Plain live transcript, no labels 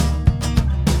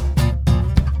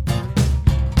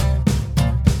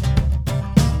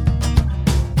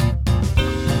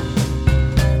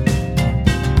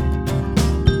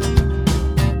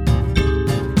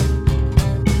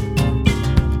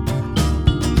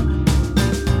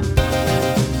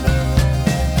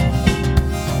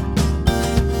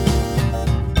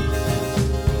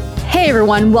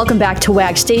everyone, welcome back to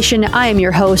WAG Station. I am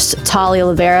your host, Talia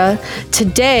Oliveira.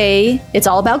 Today, it's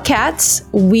all about cats.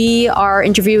 We are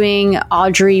interviewing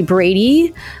Audrey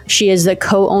Brady. She is the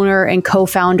co-owner and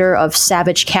co-founder of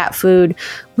Savage Cat Food.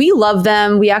 We love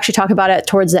them. We actually talk about it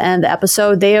towards the end of the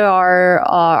episode. They are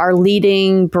our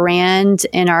leading brand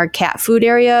in our cat food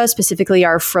area, specifically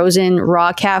our frozen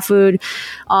raw cat food.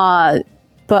 But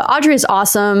Audrey is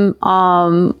awesome.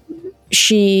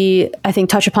 She, I think,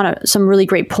 touched upon some really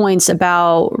great points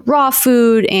about raw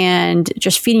food and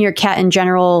just feeding your cat in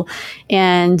general,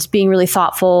 and being really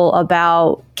thoughtful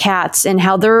about cats and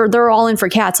how they're all in for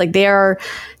cats. Like, they are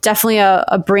definitely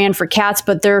a brand for cats,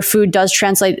 but their food does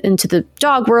translate into the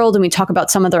dog world. And we talk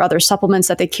about some of their other supplements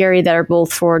that they carry that are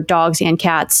both for dogs and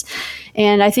cats.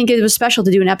 And I think it was special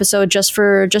to do an episode just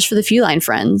for the feline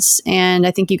friends. And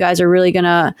I think you guys are really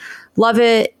gonna love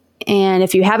it. And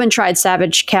if you haven't tried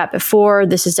Savage Cat before,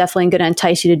 this is definitely going to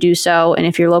entice you to do so. And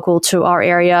if you're local to our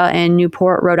area in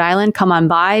Newport, Rhode Island, come on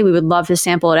by. We would love to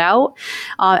sample it out.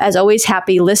 As always,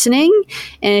 happy listening.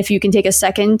 And if you can take a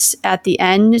second at the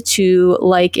end to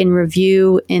like and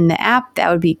review in the app, that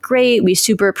would be great. We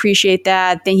super appreciate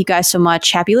that. Thank you guys so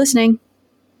much. Happy listening.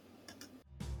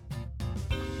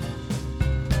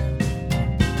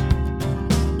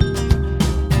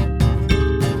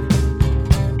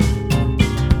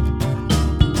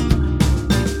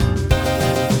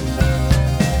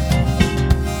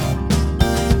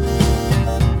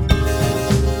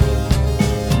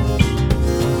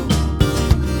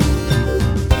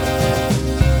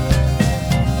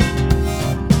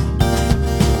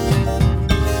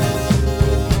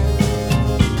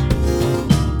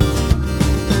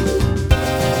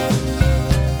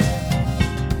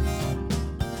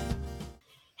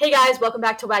 Hey guys, welcome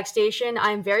back to WAG Station.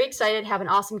 I'm very excited to have an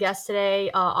awesome guest today,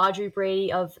 Audrey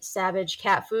Brady of Savage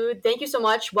Cat Food. Thank you so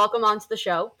much. Welcome onto the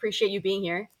show. Appreciate you being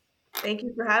here. Thank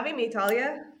you for having me,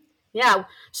 Talia. Yeah,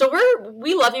 so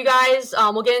we love you guys.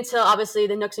 We'll get into obviously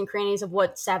the nooks and crannies of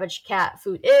what Savage Cat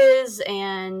Food is,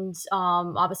 and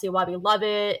obviously why we love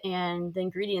it and the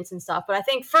ingredients and stuff. But I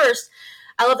think first,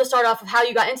 I love to start off with how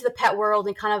you got into the pet world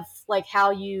and kind of like how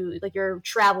you like your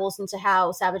travels into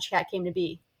how Savage Cat came to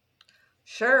be.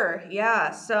 Sure.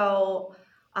 Yeah. So,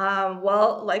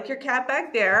 well, like your cat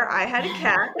back there, I had a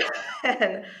cat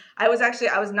and I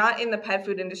was not in the pet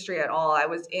food industry at all. I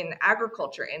was in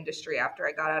agriculture industry after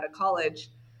I got out of college.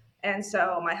 And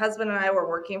so my husband and I were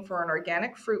working for an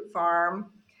organic fruit farm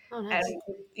Oh, and, nice.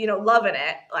 loving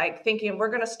it, like thinking we're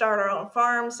going to start our own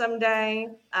farm someday.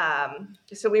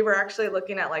 So we were actually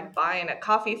looking at like buying a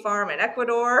coffee farm in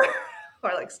Ecuador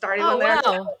or like starting Oh, one there.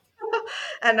 wow.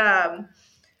 And,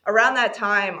 around that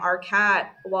time, our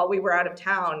cat, while we were out of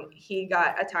town, he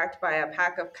got attacked by a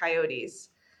pack of coyotes.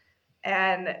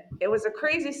 And it was a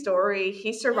crazy story.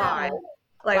 He survived.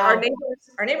 Yeah. Like Wow.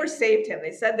 our neighbors saved him.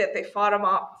 They said that they fought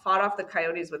off the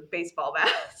coyotes with baseball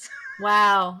bats.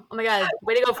 Wow. Oh my God.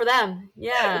 Way to go for them.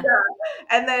 Yeah.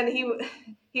 Yeah. And then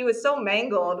he was so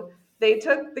mangled, they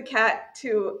took the cat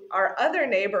to our other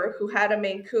neighbor who had a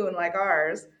Maine Coon like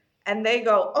ours, and they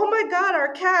go, "Oh my God,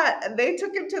 our cat!" And they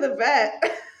took him to the vet.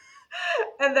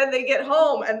 And then they get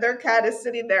home and their cat is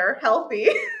sitting there healthy.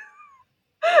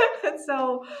 And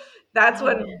so that's Oh,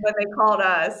 when man. they called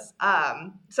us.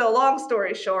 So long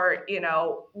story short,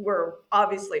 we're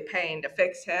obviously paying to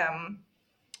fix him.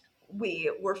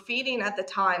 We were feeding at the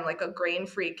time like a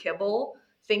grain-free kibble,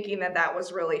 thinking that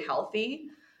was really healthy.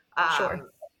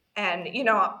 Sure. And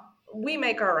we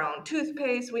make our own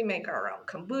toothpaste, we make our own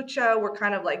kombucha. We're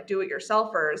kind of like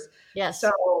do-it-yourselfers. Yes.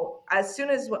 So as soon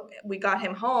as we got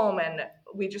him home and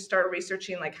we just started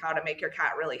researching like how to make your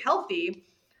cat really healthy,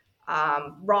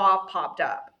 raw popped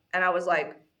up. And I was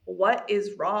like, what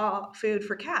is raw food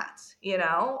for cats?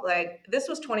 Like this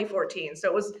was 2014. So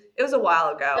it was a while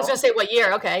ago. I was gonna say what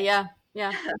year? Okay, yeah.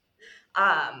 Yeah.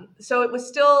 So it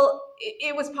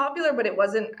was popular, but it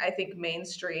wasn't, I think,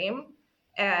 mainstream.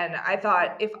 And I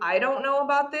thought, if I don't know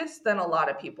about this, then a lot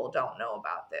of people don't know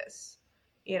about this,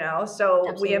 So we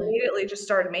Absolutely. immediately just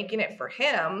started making it for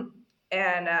him,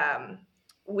 and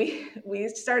we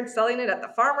started selling it at the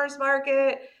farmers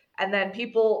market, and then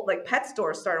people like pet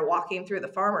stores started walking through the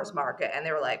farmers market, and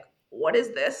they were like, "What is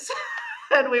this?"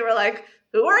 And we were like,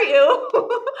 "Who are you?"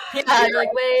 Yeah, you're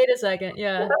like, wait a second.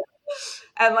 Yeah.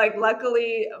 And like,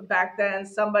 luckily back then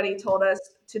somebody told us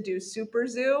to do Super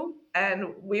Zoo,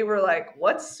 and we were like,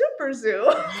 what's Super Zoo?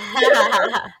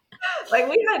 Like,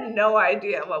 we had no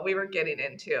idea what we were getting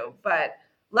into, but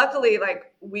luckily,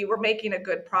 like, we were making a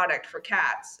good product for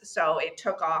cats, so it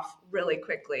took off really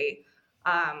quickly.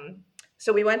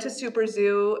 So we went to Super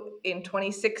Zoo in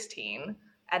 2016,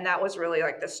 and that was really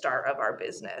like the start of our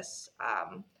business.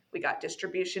 We got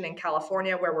distribution in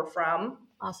California, where we're from.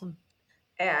 Awesome.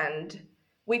 And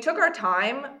we took our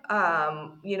time.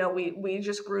 We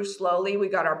just grew slowly. We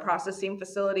got our processing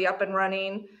facility up and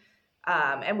running.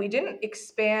 And we didn't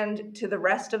expand to the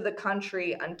rest of the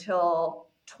country until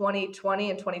 2020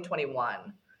 and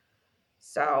 2021.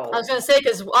 I was So, gonna say,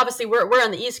 because obviously we're on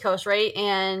the East Coast, right?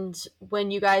 And when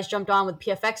you guys jumped on with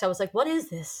PFX, I was like, "What is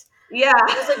this?" yeah.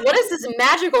 I was like, "What is this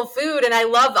magical food?" And I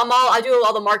do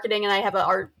all the marketing, and I have an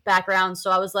art background, so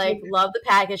I was like, love the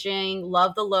packaging,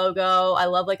 love the logo. I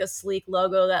love like a sleek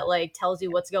logo that like tells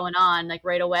you what's going on like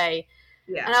right away.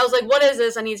 And Yeah. I was like, "What is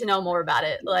this? I need to know more about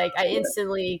it." Like, I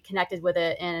instantly connected with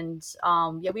it, and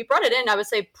yeah, we brought it in. I would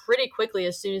say pretty quickly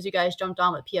as soon as you guys jumped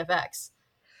on with PFX,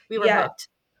 we were Yeah. hooked.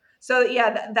 So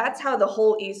yeah, that's how the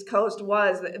whole East Coast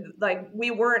was. Like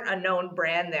we weren't a known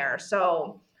brand there,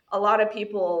 so a lot of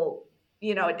people,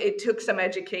 it took some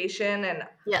education, and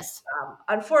Yes.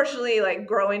 unfortunately, like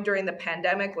growing during the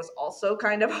pandemic was also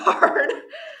kind of hard.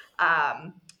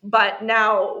 But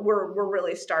now we're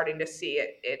really starting to see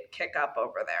it kick up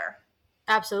over there.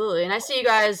 Absolutely. And I see you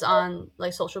guys on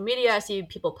like social media. I see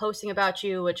people posting about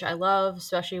you, which I love,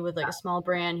 especially with like a small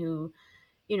brand who,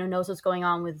 knows what's going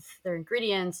on with their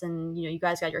ingredients and, you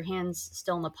guys got your hands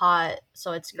still in the pot.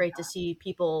 So it's great to see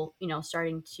people,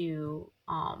 starting to,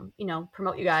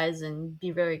 promote you guys and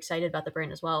be very excited about the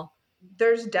brand as well.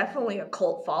 There's definitely a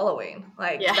cult following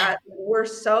like Yeah. that. We're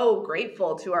so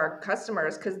grateful to our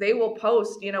customers because they will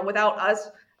post, without us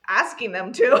asking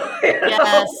them to.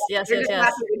 Yes. Yes. They're Yes. just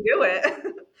happy Yes. to do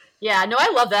it. Yeah, no,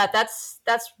 I love that.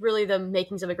 That's really the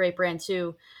makings of a great brand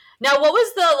too. Now, what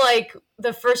was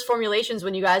the first formulations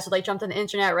when you guys like jumped on the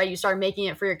internet, right? You started making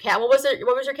it for your cat. What was it?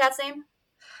 What was your cat's name?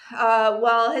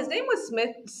 Well, his name was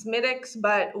Smittix,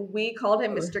 but we called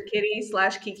him Ooh, Mr. Kitty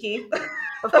 / Kiki.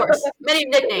 of course, many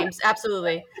nicknames,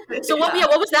 absolutely. So, what? Yeah. Yeah,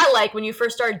 what was that like when you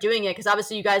first started doing it? Because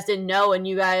obviously, you guys didn't know, and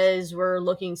you guys were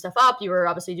looking stuff up. You were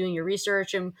obviously doing your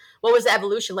research, and what was the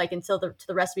evolution like until the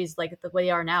recipes like the way they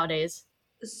are nowadays?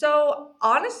 So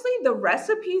honestly, the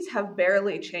recipes have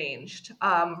barely changed.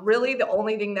 Really, the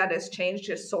only thing that has changed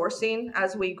is sourcing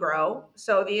as we grow.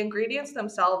 So the ingredients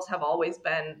themselves have always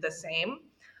been the same.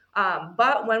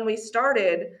 But when we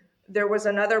started, there was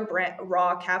another brand,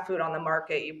 raw cat food on the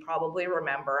market. You probably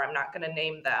remember. I'm not going to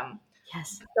name them.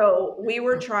 Yes. So we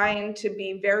were trying to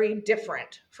be very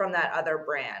different from that other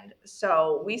brand.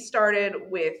 So we started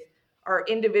with our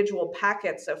individual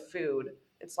packets of food.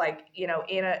 It's like, in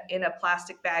a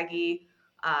plastic baggie,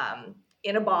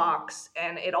 in a box,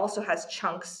 and it also has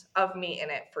chunks of meat in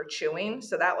it for chewing.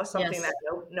 So that was something that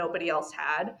Yes. nobody else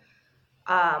had.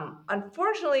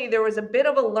 Unfortunately, there was a bit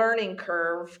of a learning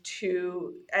curve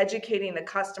to educating the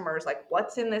customers, like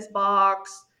what's in this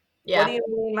box, what do Yeah. you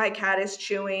mean my cat is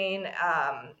chewing?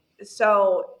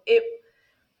 So it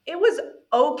was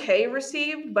okay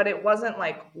received, but it wasn't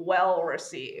like well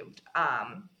received.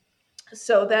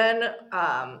 So then,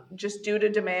 just due to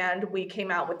demand, we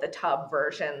came out with the tub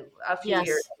version a few years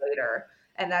Yes. later,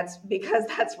 and that's because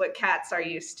that's what cats are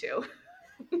used to.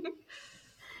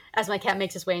 As my cat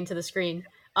makes his way into the screen.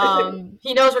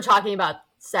 He knows we're talking about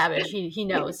Savage. He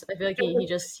knows. I feel like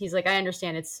he's like, I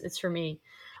understand. It's for me.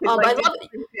 It's But I like, do you love,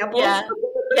 have examples? yeah,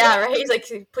 yeah, right. He's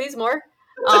like, please more.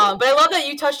 But I love that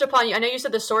you touched upon. I know you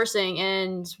said the sourcing,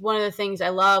 and one of the things I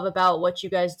love about what you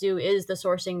guys do is the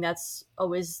sourcing. That's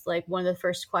always like one of the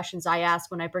first questions I ask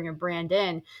when I bring a brand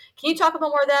in. Can you talk about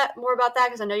more about that?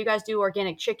 Because I know you guys do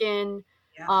organic chicken.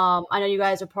 Yeah. I know you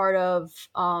guys are part of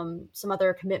some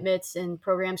other commitments and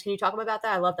programs. Can you talk about that?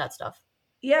 I love that stuff.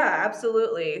 Yeah,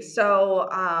 absolutely. So,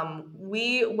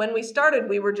 when we started,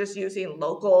 we were just using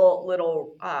local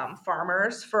little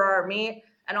farmers for our meat,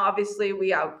 and obviously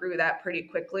we outgrew that pretty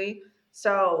quickly.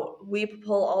 So we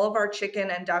pull all of our chicken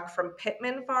and duck from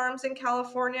Pittman Farms in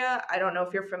California. I don't know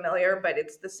if you're familiar, but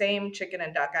it's the same chicken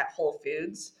and duck at Whole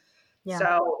Foods. Yeah.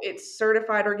 So it's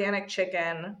certified organic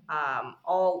chicken,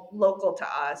 all local to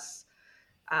us.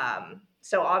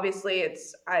 So obviously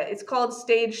it's called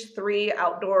stage 3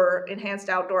 outdoor enhanced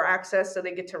outdoor access, so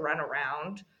they get to run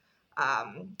around.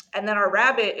 And then our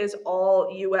rabbit is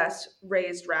all U.S.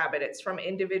 raised rabbit. It's from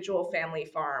individual family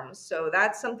farms, so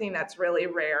that's something that's really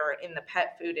rare in the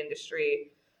pet food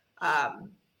industry.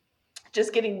 Um,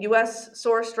 just getting U.S.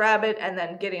 sourced rabbit and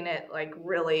then getting it like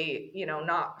really,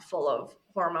 not full of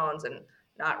hormones and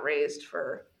not raised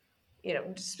for,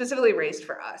 specifically raised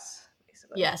for us,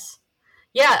 basically. Yes.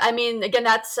 Yeah. I mean, again,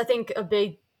 that's I think a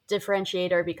big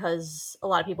differentiator because a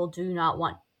lot of people do not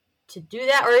want to do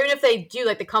that, or even if they do,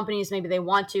 like the companies maybe they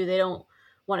want to, they don't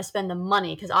want to spend the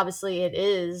money, because obviously it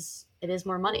is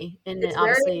more money, and It's very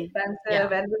obviously, expensive, yeah,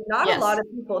 and there's not a lot yes,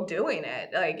 of people doing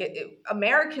it. Like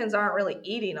Americans aren't really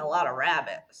eating a lot of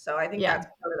rabbit, so I think yeah. that's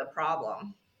part of the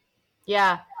problem.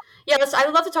 Yeah. Yeah, I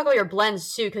would love to talk about your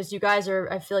blends too, because you guys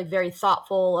are, I feel like, very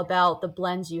thoughtful about the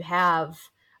blends you have.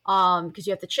 Because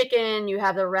you have the chicken, you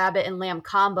have the rabbit and lamb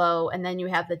combo, and then you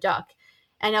have the duck.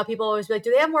 And now people always be like,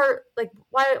 do they have more, like,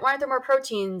 why aren't there more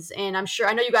proteins? And I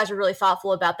know you guys are really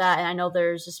thoughtful about that. And I know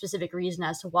there's a specific reason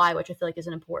as to why, which I feel like is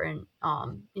an important,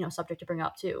 subject to bring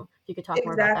up too. If you could talk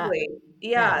more about that. Exactly.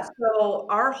 Yeah. Yeah. So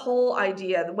our whole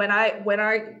idea, when I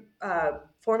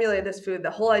formulated this food, the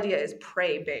whole idea is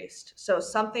prey based. So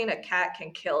something a cat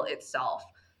can kill itself.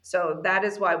 So that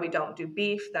is why we don't do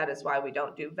beef. That is why we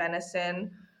don't do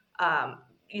venison.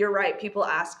 You're right. People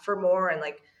ask for more, and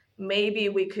like maybe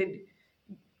we could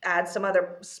add some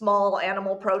other small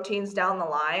animal proteins down the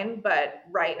line, but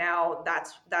right now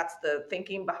that's the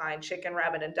thinking behind chicken,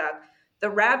 rabbit, and duck. The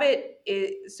rabbit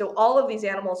is, so all of these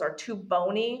animals are too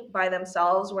bony by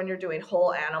themselves when you're doing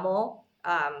whole animal.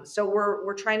 So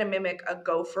we're trying to mimic a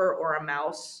gopher or a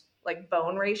mouse like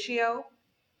bone ratio.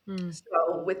 Hmm.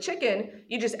 So with chicken,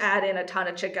 you just add in a ton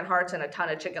of chicken hearts and a ton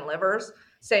of chicken livers.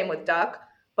 Same with duck.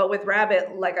 But with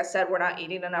rabbit, like I said, we're not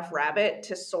eating enough rabbit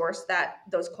to source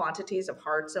those quantities of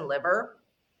hearts and liver.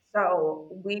 So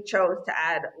we chose to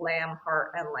add lamb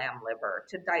heart and lamb liver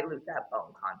to dilute that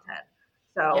bone content.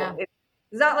 So Yeah. it's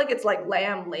not like it's like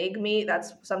lamb leg meat.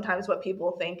 That's sometimes what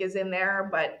people think is in there,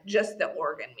 but just the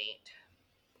organ meat.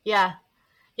 Yeah.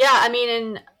 Yeah. I mean,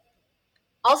 and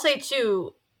I'll say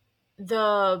too,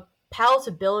 the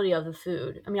palatability of the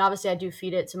food. I mean, obviously, I do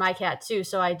feed it to my cat too,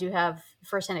 so I do have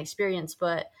firsthand experience.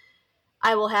 But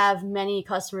I will have many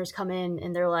customers come in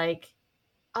and they're like,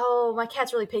 "Oh, my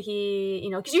cat's really picky,"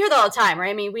 because you hear that all the time, right?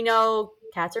 I mean, we know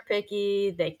cats are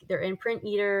picky. They're imprint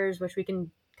eaters, which we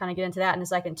can kind of get into that in a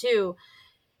second too.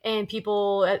 And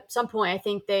people at some point, I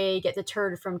think they get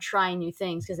deterred from trying new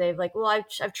things because they've like, well,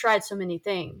 I've tried so many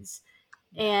things,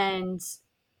 Yeah. and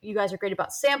you guys are great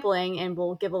about sampling, and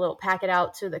we'll give a little packet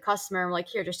out to the customer. I'm like,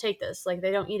 here, just take this. Like,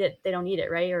 they don't eat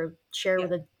it, right? Or share Yeah.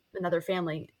 with another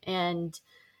family. And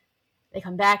they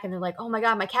come back and they're like, oh my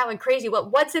God, my cat went crazy.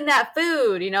 What's in that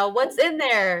food? What's in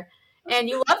there? And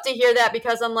you love to hear that,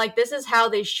 because I'm like, this is how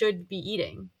they should be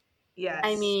eating. I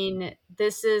Yes. mean,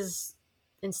 this is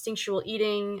instinctual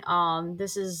eating.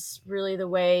 This is really the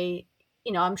way,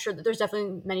 I'm sure that there's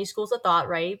definitely many schools of thought,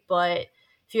 right? But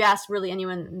if you ask really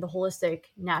anyone in the holistic,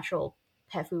 natural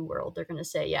pet food world, they're going to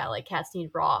say, yeah, like cats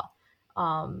need raw.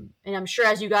 And I'm sure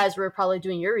as you guys were probably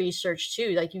doing your research too,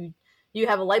 like you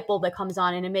have a light bulb that comes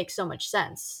on and it makes so much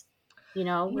sense, with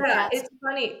Yeah, cats. it's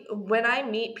funny when I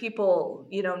meet people,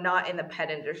 not in the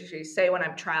pet industry, say when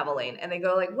I'm traveling and they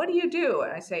go like, "What do you do?"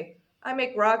 And I say, "I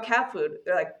make raw cat food."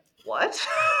 They're like, "What?"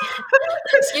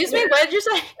 Excuse me, what did you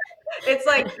say? It's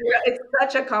like it's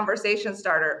such a conversation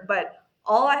starter, but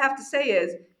all I have to say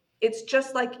is it's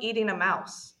just like eating a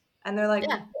mouse. And they're like,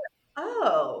 Yeah.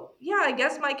 "Oh, yeah, I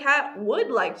guess my cat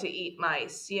would like to eat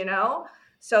mice."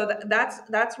 So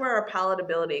that's where our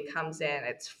palatability comes in.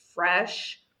 It's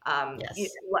fresh. Yes.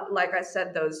 Like I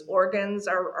said, those organs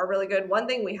are really good. One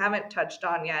thing we haven't touched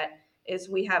on yet is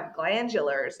we have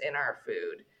glandulars in our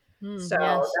food. So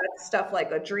Yes. that's stuff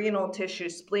like adrenal tissue,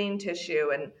 spleen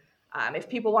tissue, and if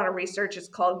people want to research, it's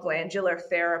called glandular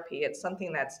therapy. It's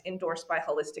something that's endorsed by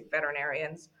holistic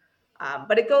veterinarians,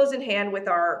 but it goes in hand with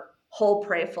our whole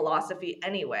prey philosophy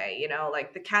anyway.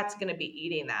 Like the cat's going to be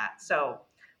eating that, so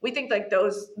we think like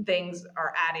those things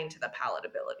are adding to the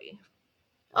palatability.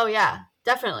 Oh yeah,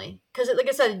 definitely. Because like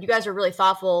I said, you guys are really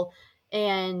thoughtful,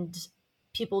 and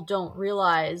people don't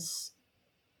realize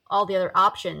all the other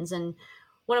options. And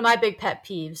one of my big pet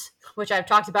peeves, which I've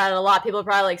talked about it a lot, people are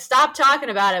probably like, "Stop talking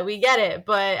about it. We get it."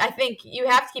 But I think you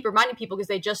have to keep reminding people because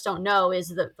they just don't know, is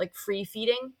the like free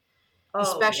feeding, Oh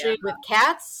yeah. especially with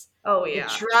cats. Oh It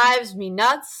yeah. drives me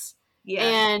nuts. Yes.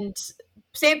 And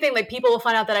same thing, like people will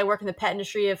find out that I work in the pet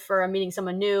industry if I'm meeting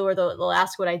someone new, or they'll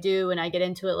ask what I do, and I get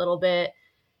into it a little bit.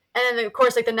 And then, of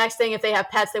course, like the next thing, if they have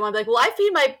pets, they want to be like, well, I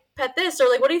feed my pet this, or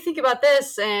like, what do you think about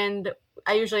this? And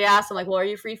I usually ask them, like, well, are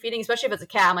you free feeding? Especially if it's a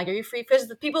cat. I'm like, are you free? Because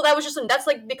the people that's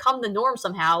like become the norm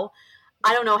somehow.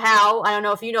 I don't know how. I don't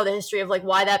know if you know the history of like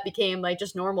why that became like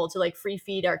just normal to like free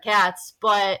feed our cats.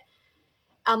 But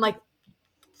I'm like,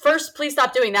 first, please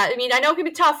stop doing that. I mean, I know it can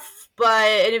be tough, but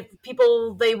if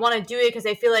people, they want to do it because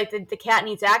they feel like the cat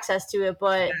needs access to it.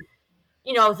 But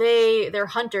they're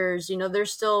hunters, they're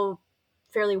still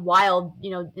fairly wild,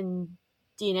 in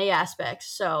DNA aspects.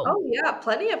 So Oh yeah,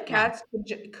 plenty of yeah. cats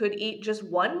could eat just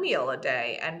one meal a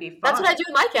day and be That's what fine. I do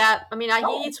with my cat. I mean, he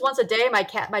Oh, eats once a day.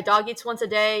 My dog eats once a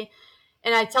day,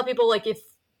 and I tell people like if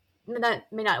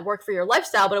that may not work for your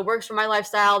lifestyle, but it works for my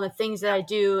lifestyle and the things that I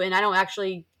do, and I don't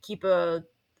actually keep a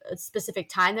specific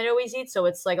time that I always eat, so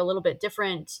it's like a little bit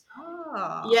different.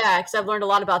 oh, Yeah, because I've learned a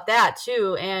lot about that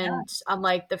too, and I'm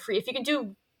like if you can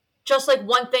do just like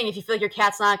one thing, if you feel like your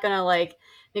cat's not gonna like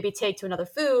maybe take to another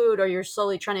food, or you're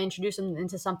slowly trying to introduce them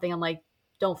into something, I'm like,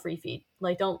 don't free feed,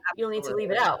 like you don't need to leave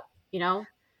it absolutely. out, you know.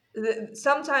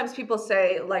 Sometimes people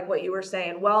say like what you were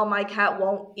saying, well, my cat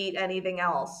won't eat anything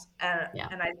else, Yeah.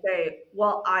 and I say,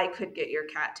 well, I could get your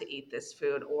cat to eat this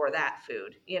food or that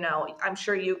food, I'm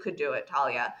sure you could do it,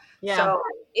 Talia. Yeah. So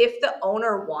if the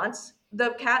owner wants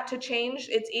the cat to change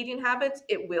its eating habits,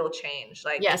 it will change.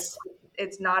 Like Yes.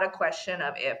 it's not a question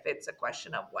of if, it's a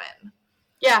question of when.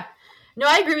 Yeah. No,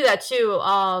 I agree with that too.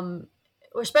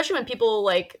 Especially when people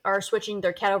like are switching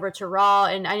their cat over to raw,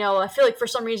 and I feel like for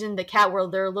some reason the cat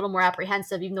world they're a little more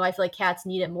apprehensive, even though I feel like cats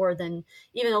need it more than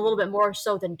even a little bit more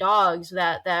so than dogs.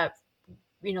 That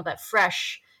that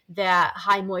fresh, that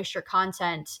high moisture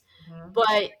content, Mhm.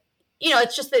 but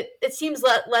it's just that it seems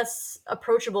less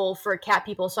approachable for cat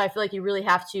people. So I feel like you really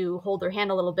have to hold their hand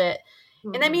a little bit,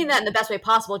 and I mean Mhm. that in the best way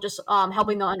possible. Just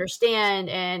helping them understand,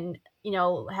 and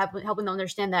helping them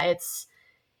understand that it's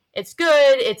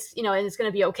good. It's and it's going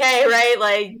to be okay, right?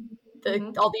 Like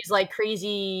Mhm. all these like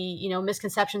crazy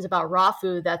misconceptions about raw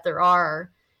food that there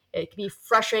are. It can be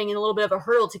frustrating and a little bit of a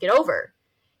hurdle to get over.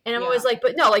 And I'm Yeah. always like,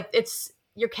 but no, like it's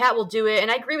your cat will do it.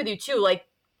 And I agree with you too. Like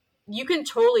you can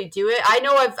totally do it. I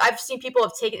know I've seen people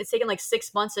have taken it's taken like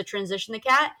 6 months to transition the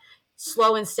cat,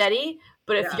 slow and steady.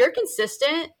 But if Yeah. you're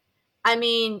consistent, I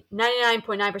mean,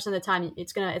 99.9% of the time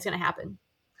it's gonna happen.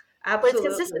 But it's Absolutely.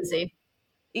 consistency.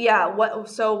 Yeah,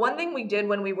 so one thing we did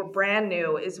when we were brand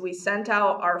new is we sent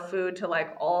out our food to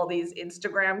like all these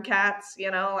Instagram cats,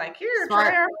 like here, try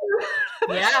Smart. our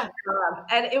food. Yeah.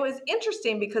 And it was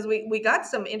interesting because we got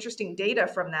some interesting data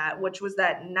from that, which was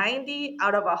that 90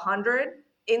 out of 100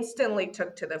 instantly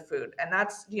took to the food. And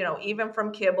that's, even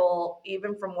from kibble,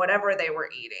 even from whatever they were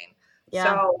eating. Yeah.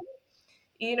 So,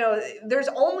 there's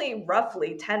only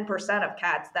roughly 10% of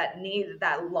cats that need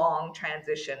that long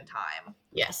transition time.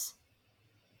 Yes.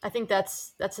 I think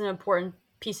that's an important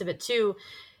piece of it too.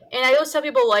 And I always tell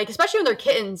people like, especially when they're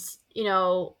kittens,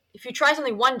 if you try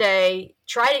something one day,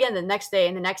 try it again the next day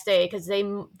and the next day because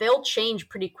they'll change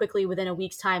pretty quickly within a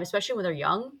week's time, especially when they're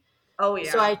young. Oh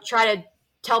So I yeah. try to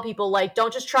tell people like,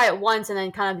 don't just try it once and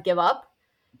then kind of give up.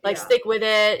 Like Yeah. stick with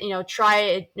it, try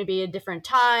it maybe a different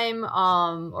time,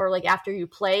 or like after you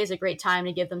play is a great time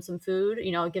to give them some food.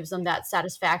 It gives them that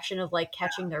satisfaction of like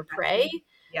catching their prey, Action.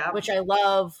 Yep. which I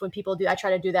love when people do. I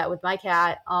try to do that with my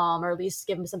cat, or at least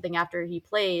give him something after he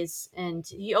plays, and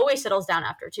he always settles down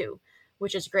after too,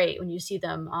 which is great when you see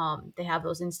them. They have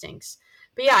those instincts.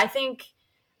 But yeah,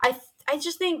 I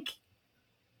just think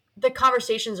the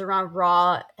conversations around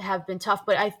raw have been tough,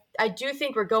 but I do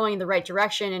think we're going in the right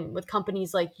direction, and with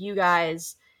companies like you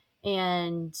guys,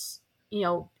 and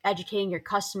educating your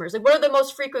customers. Like, what are the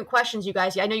most frequent questions you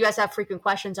guys? I know you guys have frequent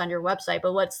questions on your website,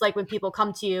 but what's like when people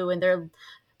come to you and they're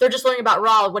just learning about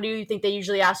raw? What do you think they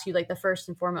usually ask you, like the first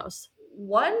and foremost?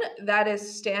 One that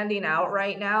is standing out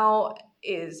right now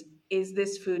is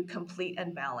this food complete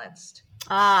and balanced?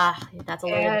 Ah, that's a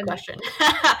loaded And question.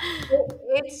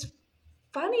 it's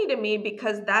funny to me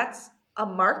because that's a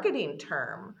marketing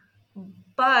term.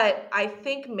 But I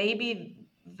think maybe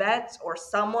vets or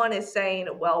someone is saying,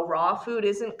 well, raw food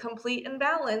isn't complete and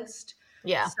balanced.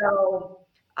 Yeah. So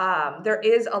there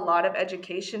is a lot of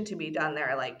education to be done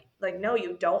there. Like, no,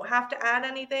 you don't have to add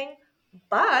anything,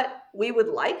 but we would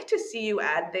like to see you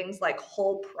add things like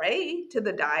whole prey to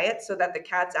the diet so that the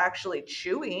cat's actually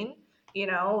chewing.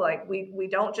 Like we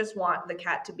don't just want the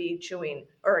cat to be chewing,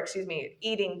 or excuse me,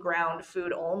 eating ground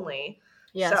food only.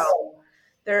 Yes. So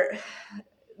there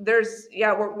there's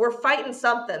yeah, we're fighting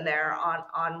something there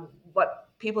on what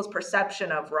people's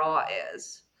perception of raw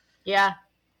is. Yeah.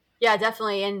 Yeah,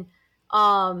 definitely.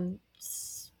 And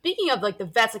speaking of like the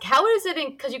vets, like how is it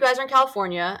in because you guys are in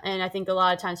California, and I think a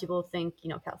lot of times people think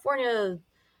California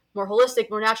more holistic,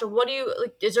 more natural. What do you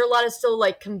like? Is there a lot of still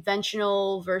like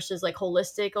conventional versus like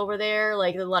holistic over there?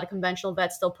 Like a lot of conventional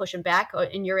vets still pushing back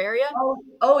in your area?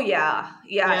 Oh yeah,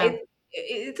 yeah. Yeah,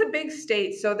 It's a big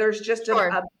state, so there's just sure.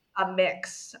 a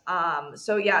mix.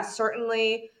 So yeah,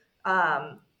 certainly,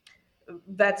 um,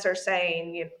 vets are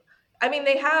saying, I mean,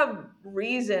 they have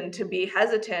reason to be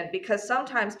hesitant because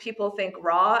sometimes people think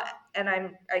raw, and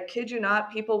I kid you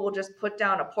not, people will just put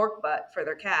down a pork butt for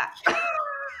their cat,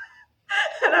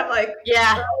 and I'm like,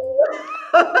 Yeah, oh.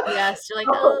 Yes, you're like,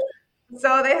 So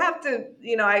so they have to,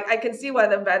 I can see why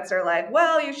the vets are like,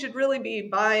 well, you should really be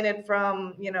buying it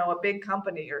from, a big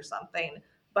company or something.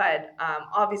 But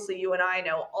obviously, you and I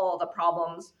know all the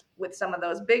problems with some of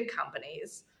those big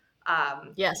companies.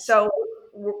 yes, So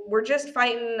we're just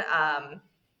fighting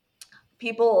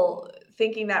people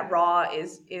thinking that raw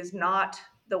is not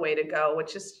the way to go,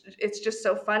 which is it's just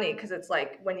so funny because it's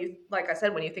like like I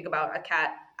said, when you think about a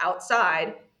cat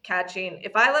outside catching,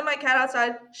 if I let my cat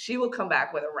outside, she will come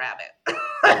back with a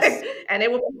yes, rabbit and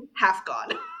it will be half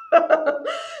gone.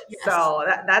 yes, So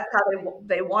that's how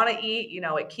they want to eat.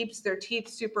 It keeps their teeth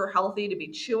super healthy to be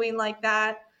chewing like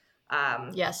that.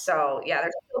 yes. So yeah,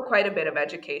 there's still quite a bit of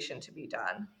education to be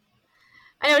done.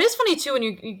 I know it is funny too when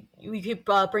you keep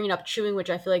bringing up chewing, which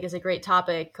I feel like is a great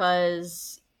topic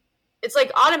because it's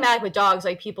like automatic with dogs.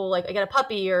 Like people like I get a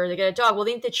puppy or they get a dog. Well,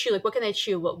 they need to chew. Like what can they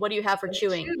chew? What do you have for They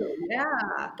chewing? chew,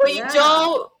 yeah, But you yeah.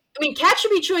 don't. I mean, cats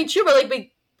should be chewing too, but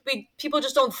like people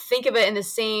just don't think of it in the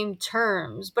same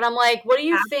terms. But I'm like, what do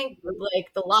you think? Absolutely.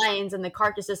 Like the lions and the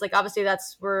carcasses. Like obviously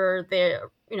that's where they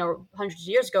hundreds of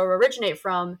years ago originate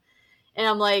from. And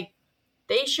I'm like,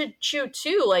 they should chew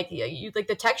too. Like you like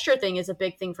the texture thing is a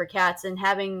big thing for cats, and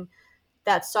having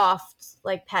that soft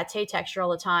like pate texture all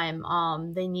the time.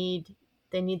 They need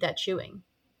that chewing.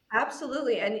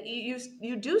 Absolutely. And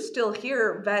you do still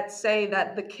hear vets say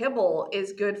that the kibble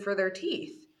is good for their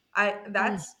teeth. Mm,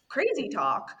 That's crazy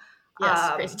talk.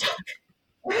 yes, crazy talk.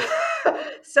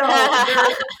 So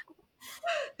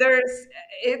there's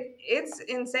it's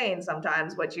insane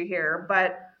sometimes what you hear,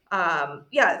 but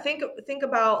yeah, think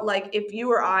about like if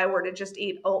you or I were to just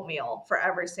eat oatmeal for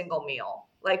every single meal,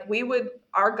 like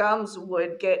our gums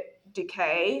would get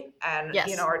decay, and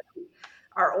Yes,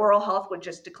 our oral health would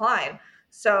just decline.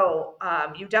 So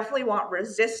you definitely want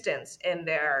resistance in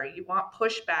there. You want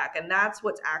pushback, and that's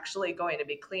what's actually going to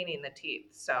be cleaning the teeth.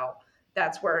 So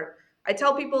that's where I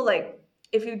tell people, like,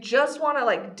 if you just want to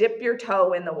like dip your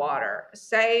toe in the water,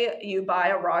 say you buy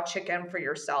a raw chicken for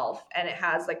yourself and it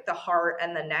has like the heart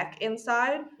and the neck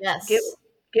inside, give yes,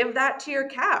 give that to your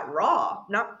cat raw,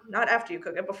 not after you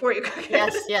cook it, before you cook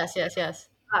yes, it. yes, yes, yes,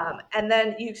 And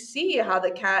then you see how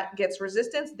the cat gets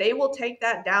resistance. They will take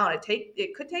that down.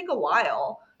 It could take a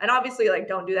while, and obviously, like,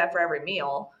 don't do that for every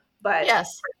meal. But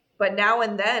yes, now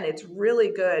and then, it's really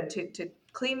good to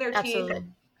clean their teeth absolutely.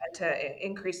 and to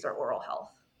increase their oral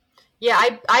health. Yeah,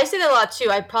 I say that a lot too.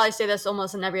 I probably say this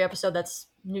almost in every episode that's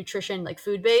nutrition, like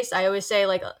food based. I always say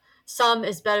like some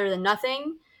is better than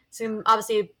nothing. So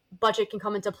obviously budget can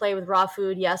come into play with raw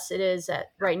food. Yes, it is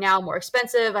at right now more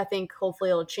expensive. I think hopefully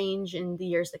it'll change in the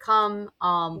years to come.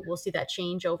 We'll see that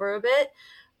change over a bit.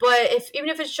 But if even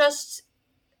if it's just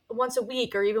once a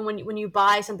week, or even when you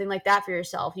buy something like that for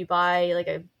yourself, you buy like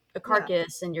a Yeah,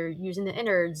 carcass and you're using the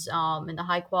innards and the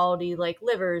high quality like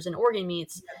livers and organ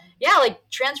meats. Yeah, like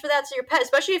transfer that to your pet,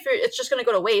 especially if it's just going to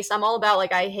go to waste. I'm all about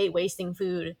like I hate wasting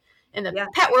food in the yeah,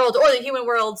 pet world or the human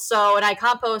world. So, and I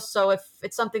compost. So if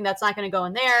it's something that's not going to go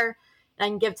in there and I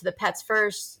can give it to the pets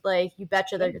first, like you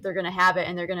betcha they're going to have it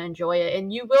and they're going to enjoy it.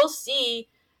 And you will see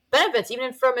benefits,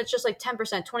 even from it's just like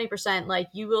 10%, 20%, like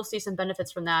you will see some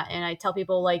benefits from that. And I tell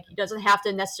people like it doesn't have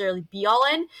to necessarily be all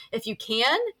in. If you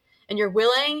can and you're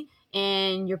willing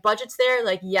and your budget's there,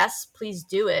 like yes, please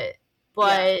do it.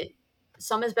 yeah. But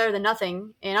some is better than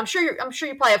nothing. And I'm sure you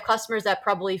probably have customers that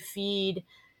probably feed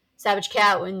Savage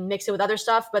Cat and mix it with other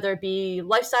stuff, whether it be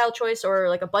lifestyle choice or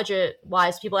like a budget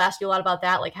wise. People ask you a lot about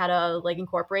that, like how to like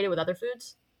incorporate it with other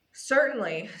foods.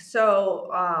 Certainly. So,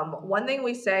 one thing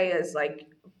we say is like,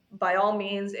 by all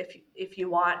means, if you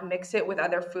want, mix it with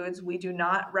other foods. We do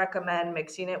not recommend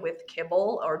mixing it with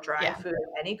kibble or dry Yeah. food of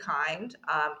any kind.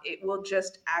 It will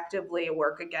just actively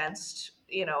work against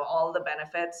all the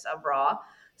benefits of raw.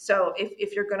 So,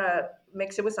 if you're gonna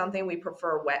mix it with something, we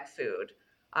prefer wet food.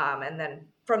 And then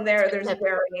from It's a there, good there's tip.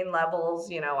 varying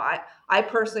levels. I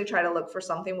personally try to look for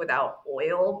something without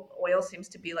oil. Oil seems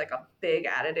to be like a big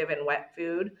additive in wet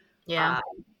food. Yeah.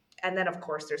 Um, and then, of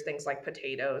course, there's things like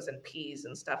potatoes and peas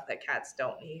and stuff that cats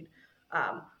don't need.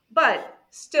 But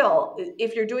still,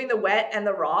 if you're doing the wet and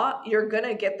the raw, you're going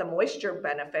to get the moisture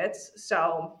benefits.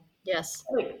 So, Yes.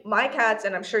 like my cats,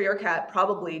 and I'm sure your cat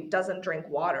probably doesn't drink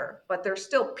water, but they're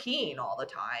still peeing all the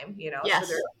time, so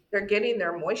Yes. they're getting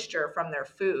their moisture from their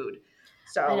food.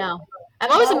 I So, know.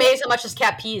 I'm always all amazed how much this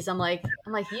cat pees. I'm like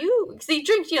you, because they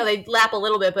drink, they lap a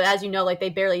little bit, but as you know, like they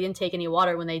barely intake any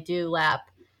water when they do lap.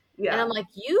 And I'm yeah. like,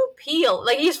 you peel,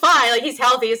 like he's fine, like he's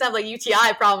healthy, he doesn't have like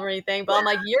UTI problem or anything. But I'm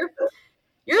like, you're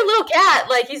a little cat,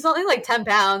 like he's only like 10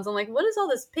 pounds. I'm like, what is all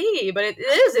this pee? But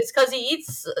it's because he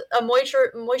eats a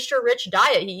moisture rich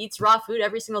diet. He eats raw food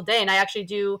every single day, and I actually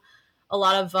do a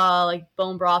lot of like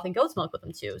bone broth and goat's milk with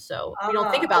them too. So we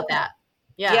don't think about that.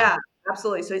 Yeah,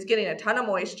 absolutely. So he's getting a ton of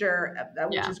moisture,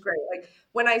 which is great. Like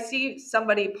when I see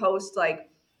somebody post like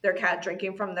their cat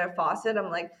drinking from their faucet, I'm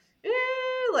like,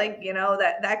 like, you know,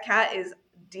 that cat is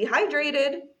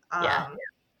dehydrated.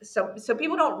 So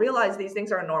people don't realize these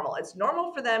things are normal. It's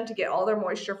normal for them to get all their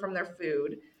moisture from their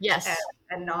food. Yes.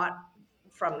 And not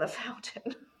from the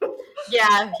fountain.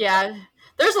 Yeah.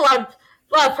 There's a lot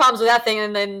of problems with that thing,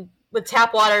 and then with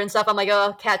tap water and stuff, I'm like,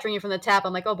 oh, cat drinking from the tap.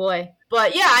 I'm like, oh boy.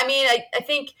 But yeah, I mean, I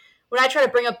think when I try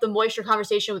to bring up the moisture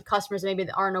conversation with customers, maybe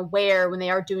they aren't aware when they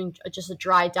are doing just a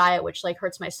dry diet, which like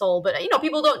hurts my soul. But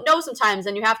people don't know sometimes,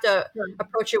 and you have to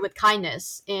approach it with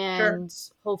kindness and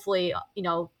hopefully,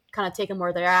 kind of take them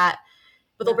where they're at.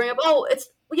 But they'll bring up, oh, it's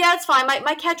fine.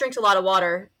 My cat drinks a lot of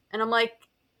water, and I'm like,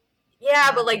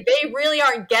 yeah, but like they really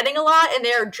aren't getting a lot, and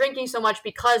they're drinking so much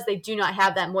because they do not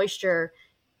have that moisture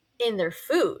in their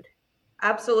food.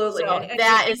 Absolutely. So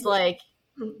that is like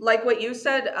what you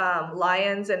said,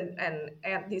 lions and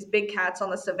these big cats on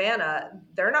the savannah,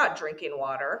 they're not drinking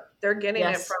water. They're getting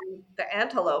it from the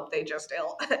antelope they just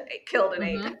killed and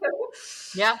ate.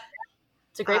 Yeah,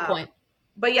 it's a great point.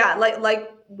 But yeah, like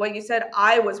what you said,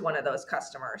 I was one of those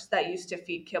customers that used to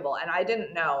feed kibble, and I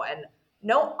didn't know. And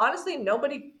no, honestly,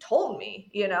 nobody told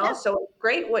me, So it's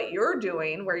great what you're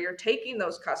doing, where you're taking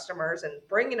those customers and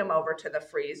bringing them over to the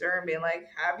freezer and being like,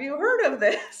 have you heard of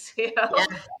this?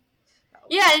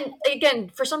 Yeah, and again,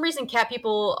 for some reason, cat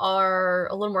people are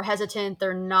a little more hesitant.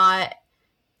 They're not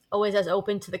always as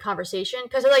open to the conversation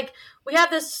because like we have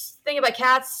this thing about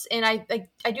cats, and I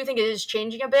do think it is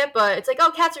changing a bit, but it's like,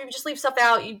 oh, cats, you just leave stuff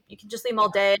out, you can just leave them all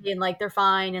day and like they're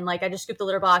fine, and like I just scoop the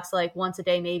litter box like once a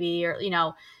day maybe, or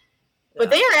but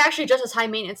they are actually just as high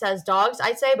maintenance as dogs,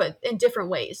 I'd say, but in different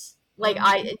ways. Like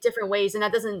different ways, and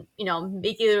that doesn't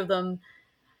make either of them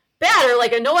bad or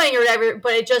like annoying or whatever,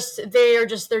 but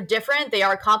they're different. They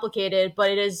are complicated, but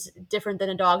it is different than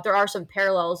a dog. There are some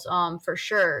parallels for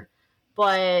sure,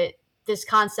 but this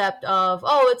concept of,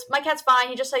 oh, it's my cat's fine,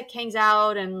 he just like hangs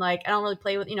out and like I don't really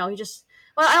play with, I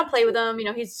don't play with him,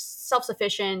 he's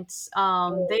self-sufficient.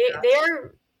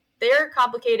 They're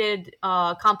complicated,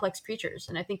 complex creatures,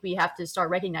 and I think we have to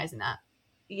start recognizing that.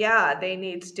 Yeah, they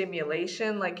need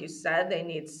stimulation, like you said. They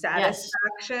need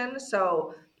satisfaction. Yes.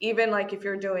 So even like if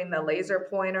you're doing the laser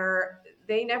pointer,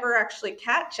 they never actually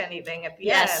catch anything at the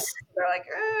end. They're like,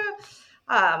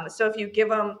 so if you give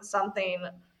them something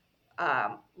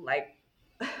like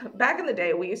back in the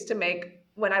day, we used to make,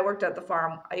 when I worked at the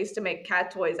farm, I used to make cat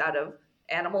toys out of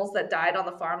animals that died on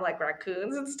the farm, like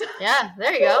raccoons and stuff. Yeah,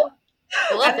 there you go.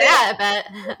 I love that, I bet.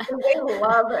 They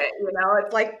love it,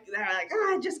 It's like, they're like,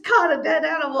 I just caught a dead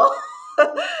animal.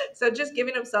 So just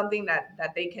giving them something that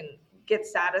they can get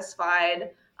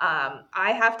satisfied.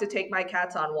 I have to take my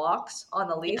cats on walks on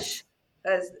the leash,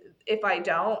 because if I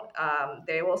don't,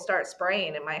 they will start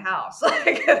spraying in my house.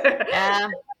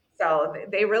 So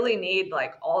they really need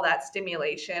like all that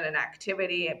stimulation and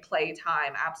activity and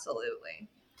playtime. Absolutely.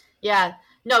 Yeah.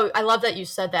 No, I love that you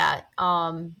said that.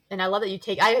 And I love that you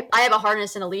I have a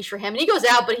harness and a leash for him, and he goes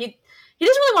out, but he doesn't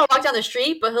really want to walk down the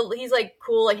street, but he's like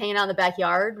cool, like hanging out in the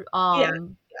backyard.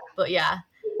 But yeah,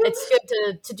 it's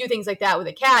good to do things like that with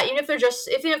a cat, even if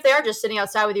they are just sitting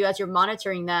outside with you as you're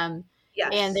monitoring them. Yes.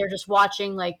 And they're just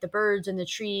watching like the birds and the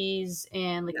trees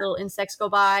and like little insects go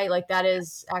by. Like that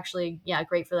is actually,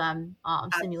 great for them,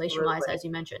 stimulation wise, as you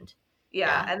mentioned.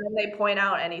 Yeah, and then they point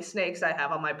out any snakes I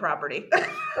have on my property.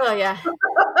 Oh, yeah.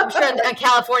 I'm sure in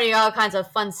California, all kinds of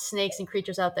fun snakes and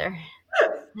creatures out there.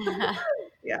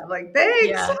 Yeah, like, thanks.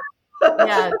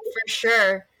 Yeah, for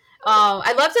sure.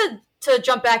 I'd love to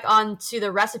jump back onto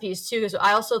the recipes, too, because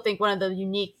I also think one of the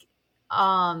unique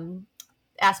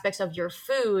aspects of your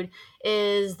food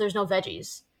is there's no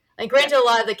veggies. And granted, a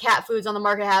lot of the cat foods on the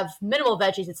market have minimal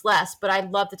veggies, it's less, but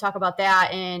I'd love to talk about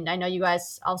that, and I know you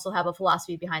guys also have a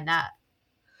philosophy behind that.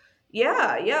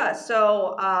 Yeah.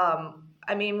 So,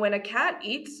 I mean, when a cat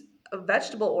eats a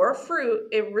vegetable or a fruit,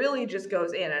 it really just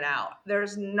goes in and out.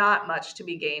 There's not much to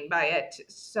be gained by it.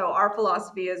 So our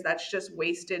philosophy is that's just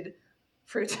wasted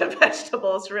fruits and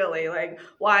vegetables, really. Like,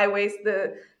 why waste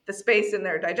the space in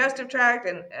their digestive tract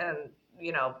and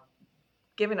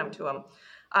giving them to them.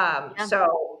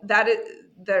 So that is,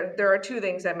 there are two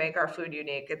things that make our food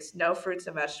unique. It's no fruits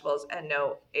and vegetables and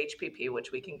no HPP,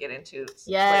 which we can get into.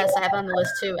 Yes, later. I have on the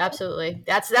list too. Absolutely.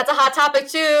 That's a hot topic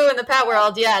too in the pet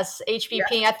world. Yes, HPP.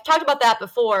 Yeah. I've talked about that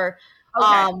before.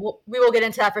 Okay. We will get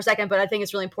into that for a second, but I think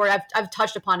it's really important. I've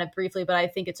touched upon it briefly, but I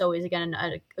think it's always, again,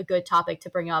 a good topic to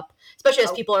bring up, especially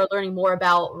as people are learning more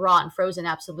about raw and frozen.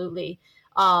 Absolutely.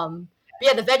 But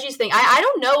yeah, the veggies thing, I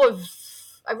don't know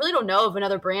I really don't know of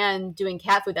another brand doing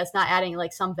cat food that's not adding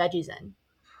like some veggies in.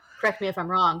 Correct me if I'm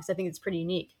wrong, because I think it's pretty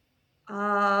unique.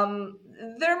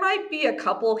 There might be a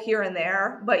couple here and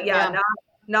there, but yeah, Yeah.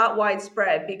 not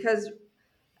widespread because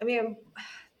I mean,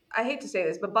 I hate to say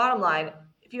this, but bottom line,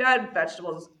 if you add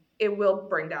vegetables, it will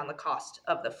bring down the cost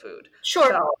of the food.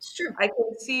 Sure. So It's true. I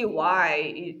can see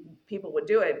why people would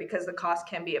do it because the cost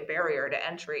can be a barrier to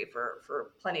entry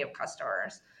for plenty of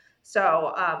customers.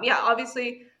 So yeah,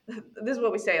 obviously, this is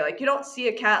what we say: like you don't see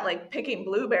a cat like picking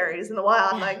blueberries in the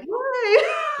wild, Yeah. like why?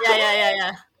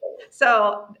 Yeah.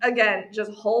 So again,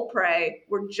 just whole prey.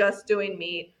 We're just doing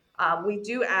meat. We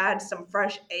do add some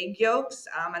fresh egg yolks,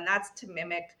 and that's to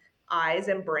mimic eyes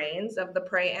and brains of the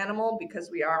prey animal because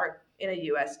we are in a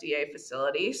USDA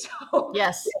facility. So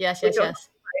Yes. we don't Yes. have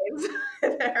brains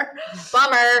in there.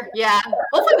 Bummer. Yeah.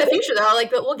 Hopefully in the future though,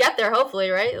 like we'll get there. Hopefully,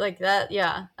 right? Like that.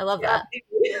 Yeah. I love Yeah.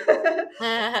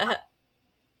 that.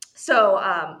 So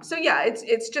yeah,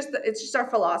 it's just our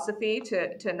philosophy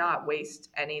to not waste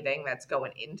anything that's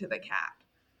going into the cat.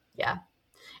 Yeah.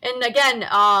 And again,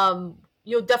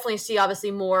 you'll definitely see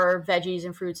obviously more veggies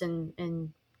and fruits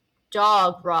and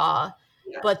dog raw,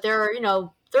 Yes. but they're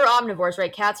omnivores,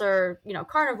 right? Cats are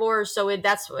carnivores, so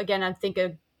that's again I think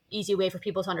a easy way for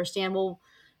people to understand. Well,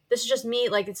 this is just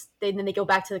meat, like then they go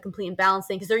back to the complete and balance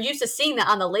thing because they're used to seeing that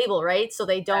on the label, right? So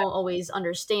they don't always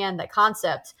understand that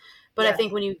concept. But I Yes.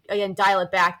 think when you again dial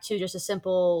it back to just a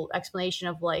simple explanation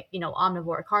of like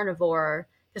omnivore, carnivore,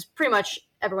 because pretty much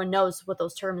everyone knows what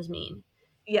those terms mean,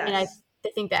 and I Yes.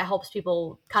 think that helps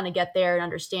people kind of get there and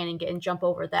understand and jump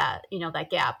over that that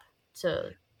gap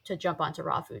to jump onto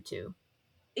raw food too.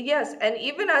 Yes, and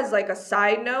even as like a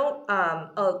side note,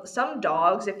 some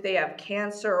dogs, if they have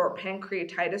cancer or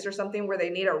pancreatitis or something where they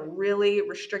need a really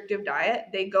restrictive diet,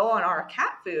 they go on our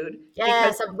cat food because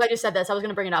Yes, I'm glad you said this. I was going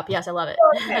to bring it up. Yes, I love okay,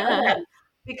 it.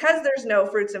 because there's no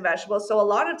fruits and vegetables. So a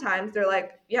lot of times they're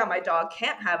like, yeah, my dog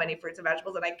can't have any fruits and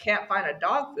vegetables, and I can't find a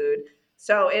dog food.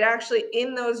 So it actually,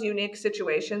 in those unique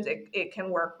situations, it can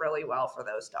work really well for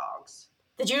those dogs.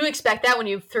 Did you expect that when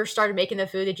you first started making the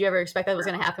food? Did you ever expect that was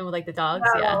going to happen with like the dogs?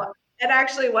 Yeah. No. And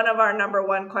actually, one of our number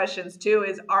one questions too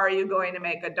is, "Are you going to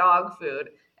make a dog food?"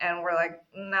 And we're like,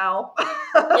 "No."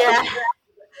 Yeah.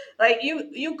 Like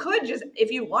you could just,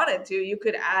 if you wanted to, you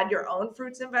could add your own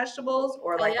fruits and vegetables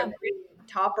or Hell like a yeah. green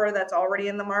topper that's already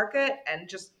in the market and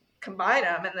just combine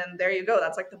them, and then there you go.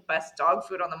 That's like the best dog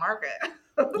food on the market.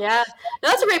 Yeah. No,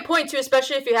 that's a great point too,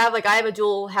 especially if you have like I have a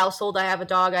dual household. I have a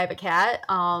dog, I have a cat.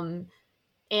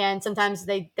 And sometimes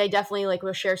they definitely like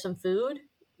will share some food,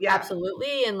 Yeah,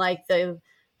 absolutely, and like the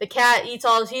cat eats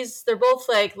all he's they're both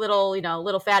like little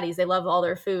little fatties, they love all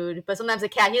their food, but sometimes the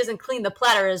cat he doesn't clean the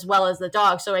platter as well as the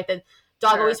dog, so like the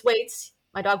dog sure. always waits,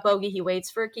 my dog Bogey, he waits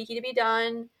for Kiki to be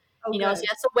done, Oh, so good. he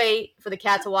has to wait for the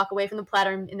cat to walk away from the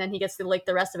platter, and then he gets to lick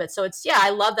the rest of it. So it's, yeah, I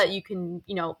love that you can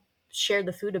share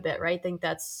the food a bit, right? I think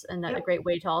that's a Yep. great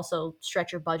way to also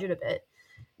stretch your budget a bit.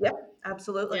 Yep.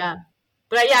 Absolutely. Yeah.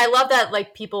 But yeah, I love that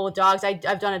like people with dogs. I've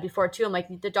done it before too. I'm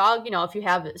like the dog, if you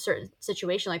have a certain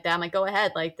situation like that, I'm like, go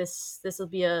ahead. Like this will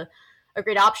be a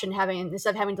great option having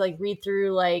instead of having to like read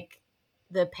through like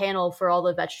the panel for all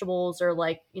the vegetables or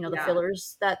like the Yeah.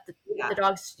 fillers that the Yeah.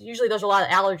 dogs usually there's a lot of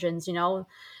allergens. It's like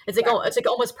Exactly. it's like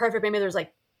almost perfect. Maybe there's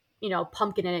like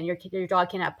pumpkin in it. And your dog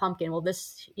can't have pumpkin. Well,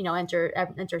 this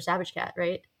enter Savage Cat,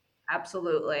 right?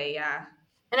 Absolutely. Yeah.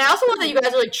 And I also love that you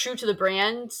guys are like true to the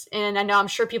brand. And I know I'm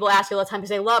sure people ask you all the time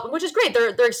because they love, which is great. They're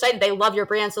excited. They love your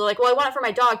brand. So they're like, well, I want it for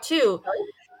my dog too.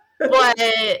 But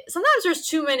sometimes there's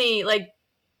too many,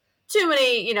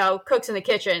 cooks in the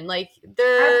kitchen. Like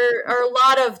there are a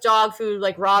lot of dog food,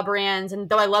 like raw brands. And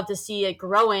though I love to see it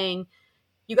growing,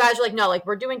 you guys are like, no, like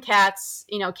we're doing cats,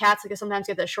 cats like sometimes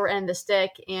get the short end of the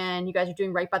stick, and you guys are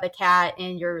doing right by the cat,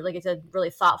 and you're like I said, really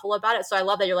thoughtful about it. So I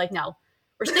love that you're like, no,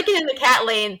 we're sticking in the cat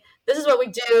lane. This is what we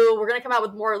do. We're gonna come out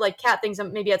with more like cat things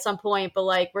maybe at some point, but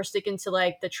like we're sticking to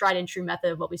like the tried and true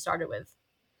method of what we started with.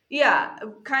 Yeah,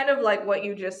 kind of like what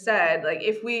you just said. Like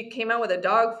if we came out with a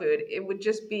dog food, it would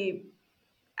just be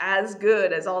as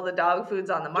good as all the dog foods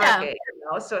on the Yeah. market, you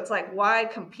know? So it's like, why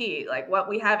compete? Like what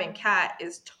we have in cat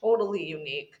is totally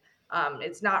unique.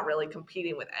 It's not really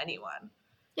competing with anyone.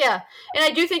 Yeah. And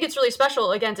I do think it's really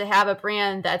special again to have a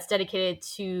brand that's dedicated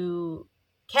to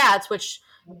cats, which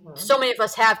Hmm. so many of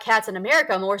us have cats in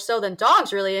America, more so than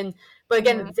dogs, really. And but Hmm.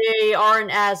 again, they aren't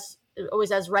as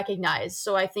always as recognized.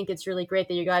 So I think it's really great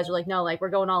that you guys are like, no, like we're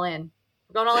going all in.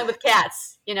 We're going all in with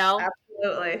cats.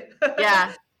 Absolutely.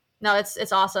 Yeah. No,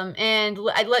 it's awesome. And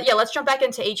let's jump back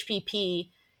into HPP.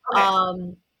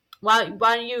 Okay. Why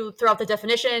don't you throw out the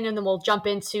definition and then we'll jump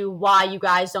into why you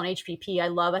guys don't HPP.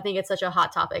 I think it's such a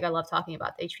hot topic. I love talking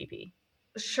about the HPP.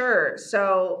 Sure.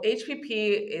 So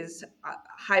HPP is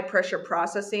high pressure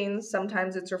processing.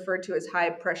 Sometimes it's referred to as high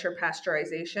pressure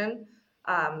pasteurization.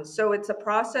 So it's a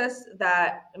process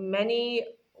that many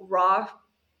raw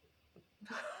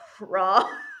food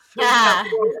Yeah.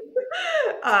 companies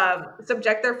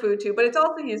subject their food to, but it's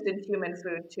also used in human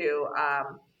food too.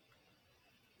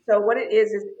 So what it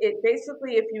is it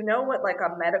basically, if you know what like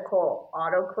a medical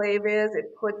autoclave is,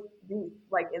 it puts these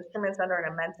like instruments under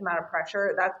an immense amount of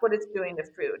pressure. That's what it's doing to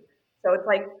food. So it's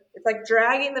like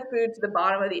dragging the food to the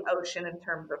bottom of the ocean in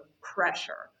terms of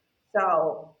pressure.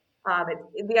 So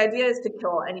the idea is to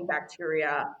kill any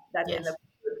bacteria that's in the Yes.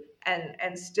 food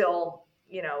and still,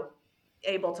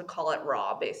 able to call it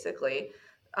raw, basically.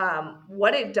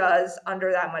 What it does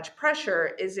under that much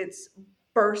pressure is it's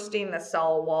bursting the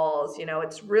cell walls.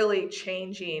 It's really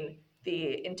changing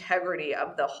the integrity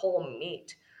of the whole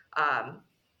meat.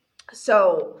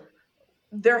 So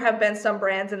there have been some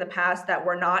brands in the past that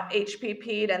were not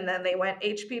HPP'd and then they went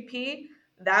HPP.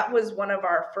 That was one of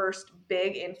our first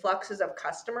big influxes of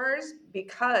customers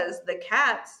because the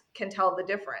cats can tell the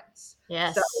difference. So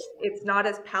Yes. it's not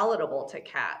as palatable to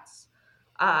cats.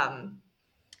 Um,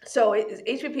 so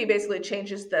HPP basically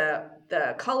changes the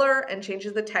color and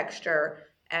changes the texture,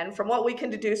 and from what we can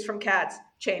deduce from cats,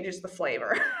 changes the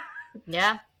flavor.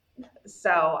 Yeah.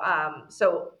 So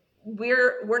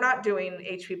we're not doing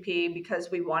HPP because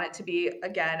we want it to be,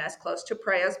 again, as close to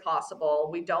prey as possible.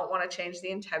 We don't want to change the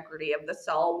integrity of the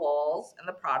cell walls and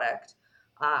the product.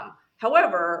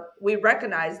 However, we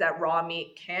recognize that raw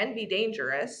meat can be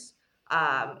dangerous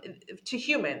to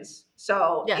humans.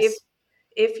 So if Yes.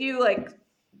 if you like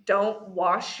don't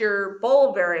wash your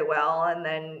bowl very well and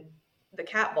then the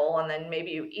cat bowl and then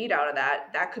maybe you eat out of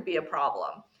that could be a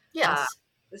problem. uh, Yes.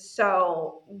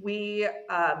 so we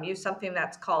use something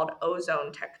that's called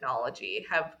ozone technology.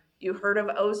 Have you heard of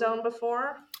ozone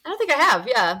before? I don't think I have.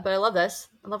 Yeah, but I love this.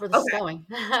 I love where this is Okay. going.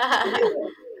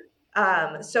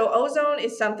 So ozone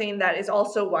is something that is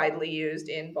also widely used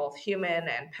in both human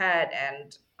and pet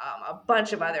and a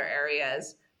bunch of other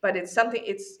areas. But it's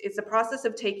a process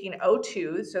of taking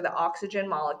O2, so the oxygen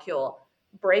molecule,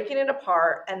 breaking it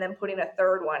apart, and then putting a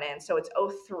third one in. So it's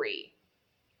O3.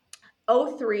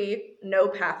 O3, no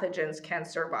pathogens can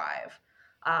survive.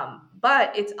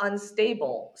 But it's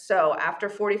unstable. So after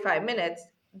 45 minutes,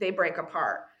 they break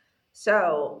apart.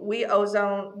 So we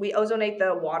ozonate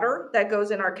the water that goes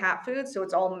in our cat food. So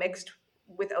it's all mixed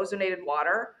with ozonated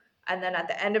water. And then at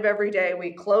the end of every day,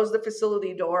 we close the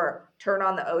facility door, turn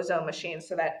on the ozone machine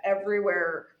so that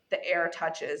everywhere the air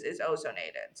touches is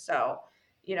ozonated. So,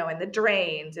 in the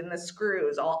drains, in the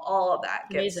screws, all of that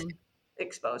gets Amazing.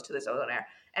 exposed to this ozone air.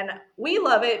 And we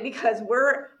love it because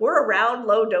we're around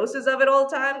low doses of it all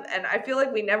the time, and I feel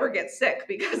like we never get sick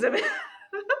because of it.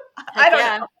 I Heck don't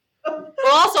yeah. know.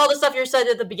 Well, also all the stuff you said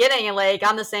at the beginning, and like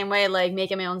I'm the same way, like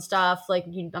making my own stuff. Like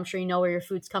I'm sure you know where your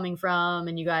food's coming from,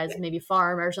 and you guys maybe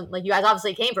farm or something. Like you guys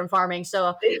obviously came from farming,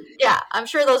 so yeah, I'm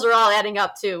sure those are all adding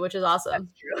up too, which is awesome.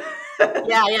 That's true.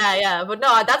 Yeah, yeah, yeah. But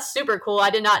no, that's super cool.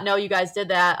 I did not know you guys did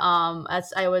that.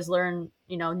 That's I always learn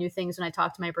new things when I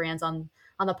talk to my brands on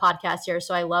the podcast here.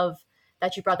 So I love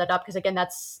that you brought that up because again,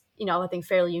 that's I think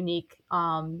fairly unique.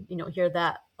 Hear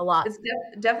that a lot. It's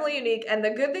definitely unique. And the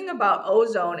good thing about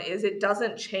ozone is it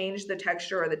doesn't change the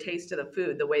texture or the taste of the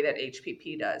food the way that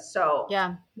HPP does. So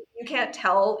Yeah, you can't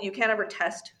ever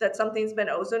test that something's been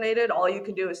ozonated. All you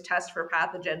can do is test for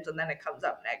pathogens and then it comes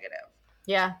up negative.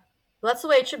 yeah. Well, that's the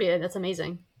way it should be. That's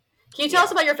amazing. Can you tell Yeah.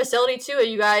 us about your facility too? Are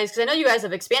you guys? Because I know you guys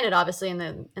have expanded obviously in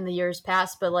the years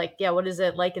past, but like, yeah, what is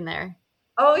it like in there?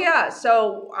 Oh yeah,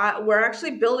 so we're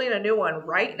actually building a new one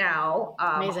right now.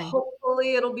 Amazing,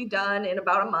 Hopefully, it'll be done in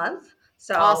about a month.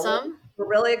 So awesome. we're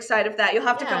really excited for that. You'll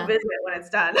have to come Yeah, visit when it's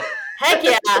done. heck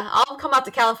yeah! I'll come out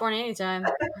to California anytime.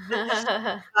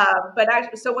 But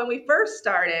actually, so when we first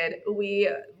started, we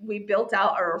built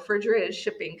out a refrigerated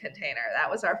shipping container. That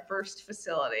was our first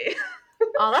facility.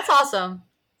 Oh, that's awesome.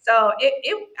 So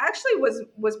it actually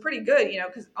was pretty good,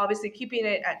 because obviously keeping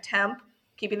it at temp,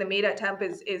 keeping the meat at temp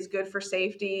is good for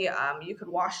safety. You could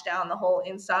wash down the whole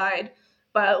inside,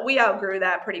 but we outgrew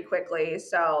that pretty quickly.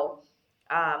 So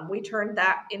we turned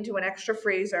that into an extra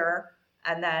freezer,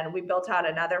 and then we built out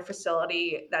another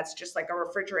facility that's just like a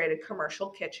refrigerated commercial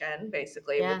kitchen,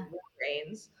 basically with Yeah,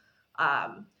 grains.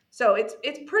 So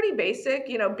it's pretty basic,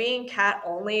 being cat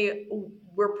only.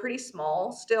 We're pretty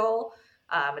small still.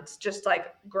 It's just like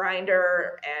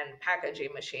grinder and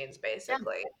packaging machines, yeah,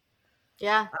 basically.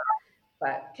 yeah.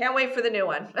 But can't wait for the new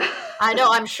one. I know,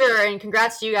 I'm sure, and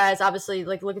congrats to you guys. Obviously,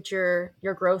 like look at your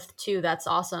growth too. That's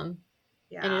awesome,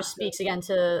 and it Yeah. just speaks again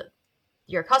to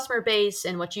your customer base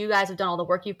and what you guys have done, all the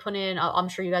work you've put in. I'm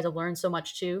sure you guys have learned so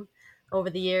much too over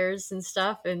the years and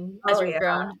stuff, and as Oh you've yeah.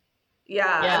 grown.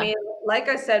 Yeah, I Yeah. mean, like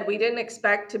I said, we didn't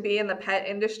expect to be in the pet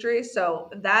industry, so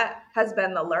that has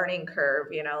been the learning curve,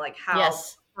 like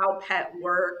Yes. how pet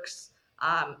works,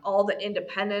 all the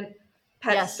independent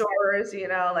pet Yes. stores,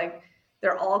 like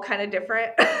they're all kind of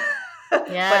different, but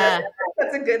Yeah.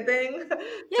 that's a good thing. So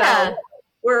Yeah.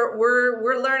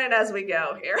 we're learning as we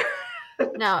go here.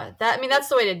 No, that's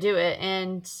the way to do it.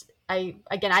 And I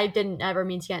didn't ever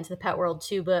mean to get into the pet world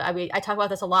too, but I talk about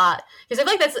this a lot because I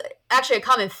feel like that's actually a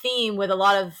common theme with a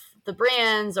lot of the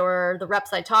brands or the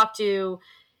reps I talk to.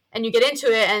 And you get into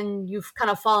it and you kind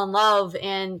of fall in love,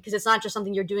 and because it's not just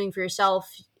something you're doing for yourself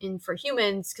and for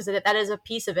humans, because that is a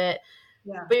piece of it,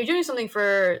 Yeah. but you're doing something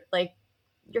for like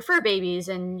your fur babies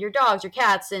and your dogs, your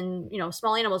cats, and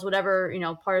small animals, whatever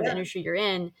part of the Yeah. industry you're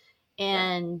in,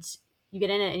 and you get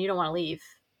in it and you don't want to leave,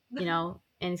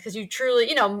 and because you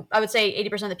truly, I would say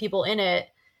 80% of the people in it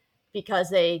because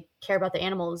they care about the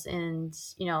animals, and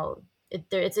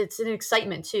it's an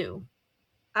excitement too.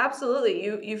 Absolutely.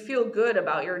 You feel good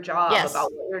about your job, Yes.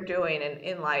 about what you're doing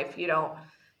in life. You don't,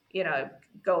 you know,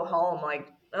 go home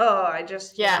like, oh, I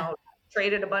just, Yeah.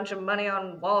 traded a bunch of money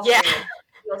on Wall Yeah. Street.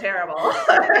 I feel terrible. I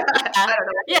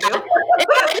Yeah. don't know Yeah.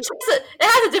 what to do. It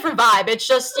has a different vibe. It's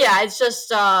just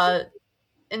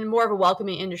in more of a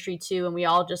welcoming industry too, and we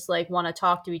all just like want to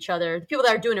talk to each other. The people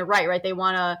that are doing it right, they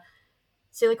want to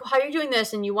say like, how are you doing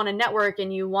this, and you want to network,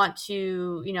 and you want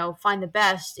to find the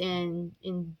best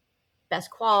in best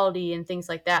quality and things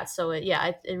like that. So it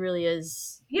really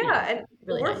is Yeah, and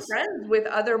really we're nice. friends with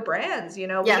other brands. We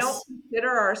don't Yes. consider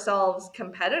ourselves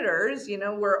competitors.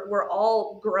 We're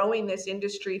all growing this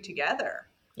industry together.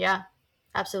 Yeah,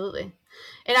 absolutely.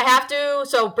 And I have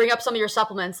to bring up some of your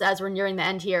supplements as we're nearing the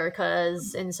end here,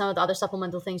 because and some of the other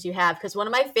supplemental things you have, because one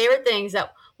of my favorite things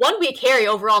that one we carry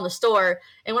overall in the store,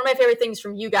 and one of my favorite things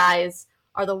from you guys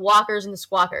are the walkers and the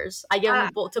squawkers. I give Ah,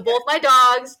 them to both my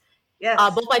dogs, yes.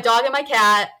 both my dog and my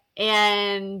cat,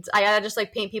 and I gotta just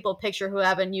like paint people a picture who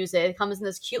haven't used it. It comes in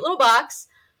this cute little box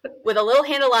with a little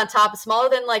handle on top, smaller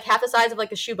than like half the size of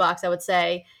like a shoebox, I would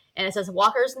say. And it says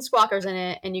walkers and squawkers in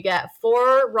it. And you get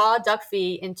 4 raw duck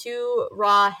feet and 2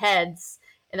 raw heads.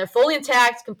 And they're fully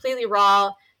intact, completely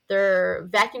raw. They're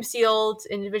vacuum sealed,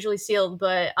 individually sealed.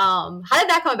 But how did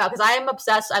that come about? Because I am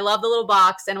obsessed. I love the little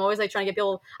box, and I'm always like trying to get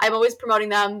people. I'm always promoting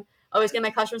them. Always getting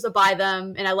my customers to buy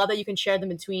them, and I love that you can share them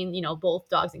between both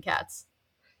dogs and cats.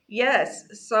 Yes.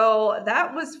 So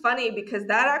that was funny because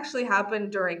that actually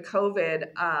happened during COVID.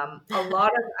 A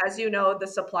lot of, as you know, the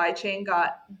supply chain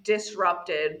got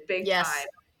disrupted big time. Yes,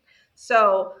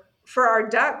 So for our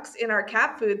ducks in our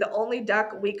cat food, the only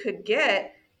duck we could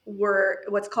get were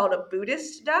what's called a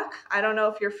Buddhist duck. I don't know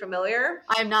if you're familiar.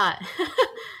 I am not.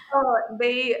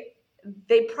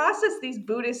 They process these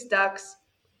Buddhist ducks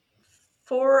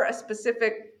for a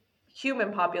specific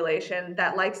human population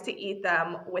that likes to eat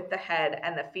them with the head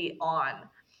and the feet on.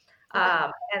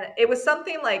 Okay. And it was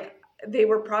something like they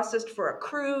were processed for a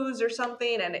cruise or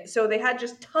something. And so they had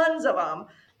just tons of them.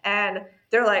 And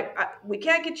they're like, we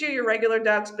can't get you your regular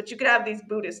ducks, but you could have these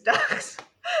Buddhist ducks.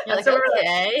 You're like, So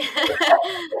okay.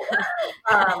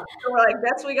 we're like,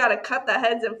 guess we got to cut the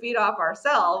heads and feet off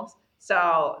ourselves.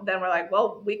 So then we're like,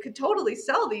 well, we could totally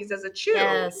sell these as a chew.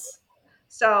 Yes.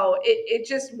 So it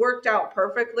just worked out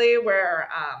perfectly where,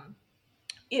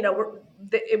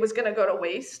 it was going to go to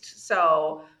waste.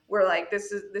 So we're like,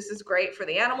 this is great for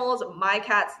the animals. My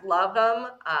cats love them.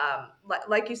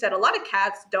 Like you said, a lot of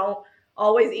cats don't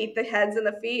always eat the heads and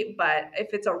the feet, but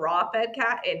if it's a raw fed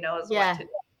cat, it knows what to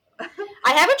do.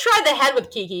 I haven't tried the head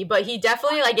with Kiki, but he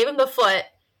definitely, I gave him the foot.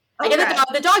 I get Okay.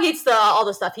 the dog eats all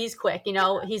the stuff. He's quick,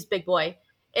 he's a big boy.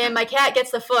 And my cat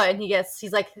gets the foot, and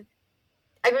he's like,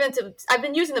 I've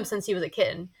been using them since he was a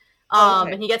kitten.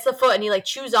 Okay. And he gets the foot and he like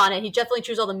chews on it. He definitely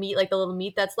chews all the meat, like the little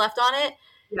meat that's left on it.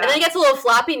 Yeah. And then he gets a little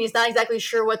floppy and he's not exactly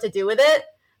sure what to do with it.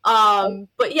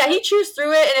 But yeah, he chews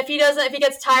through it. And if he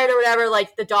gets tired or whatever,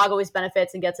 like the dog always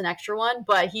benefits and gets an extra one.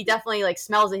 But he definitely like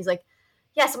smells it. He's like,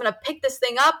 yes, I'm going to pick this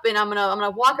thing up and I'm going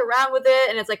to walk around with it.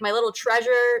 And it's like my little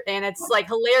treasure. And it's like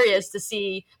hilarious to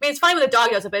see. I mean, it's funny when the dog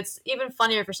does it, but it's even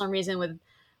funnier for some reason with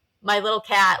my little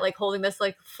cat like holding this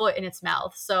like foot in its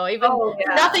mouth. So even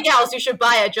if nothing else, you should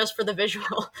buy it just for the visual.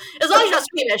 As long as you're not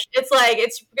squeamish, it's like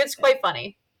it's quite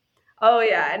funny. Oh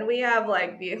yeah, and we have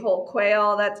like the whole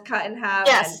quail that's cut in half.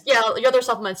 Yes, And yeah, your other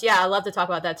supplements. Yeah, I love to talk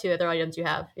about that too. Other items you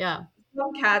have. Yeah.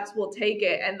 some cats will take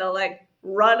it and they'll like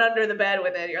run under the bed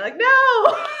with it. You're like,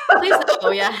 no. Please don't.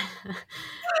 Oh yeah.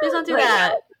 Please don't do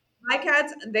that. My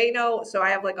cats, they know. So I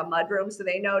have like a mud room, so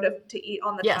they know to eat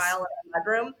on the Yes. tile in the mud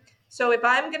room. So if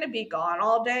I'm going to be gone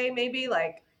all day, maybe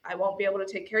like I won't be able to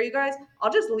take care of you guys,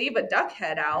 I'll just leave a duck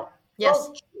head out. Yes.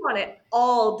 They'll chew on it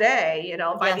all day. You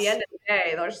know, by the Yes. end of the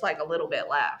day, there's like a little bit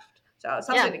left. So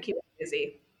something Yeah. to keep them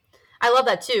busy. I love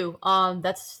that too.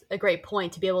 That's a great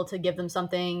point to be able to give them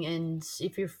something, and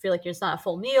if you feel like it's not a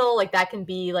full meal, like that can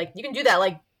be like you can do that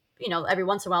like every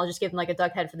once in a while, just give them like a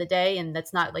duck head for the day, and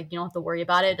that's not like you don't have to worry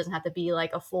about it. It doesn't have to be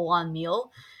like a full on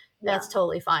meal. Yeah. That's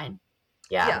totally fine.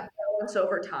 Yeah. Yeah. Balance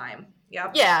over time.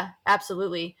 Yep. Yeah,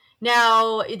 absolutely.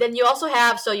 Now, then you also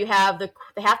have you have the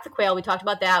half the quail. We talked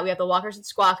about that. We have the walkers and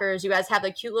squawkers. You guys have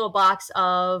the cute little box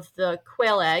of the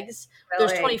quail eggs.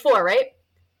 There's 24, right?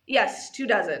 Yes, 2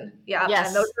 dozen. Yeah, Yes.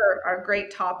 and those are great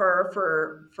topper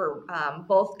for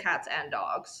both cats and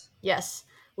dogs. Yes,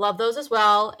 love those as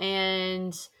well.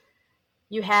 And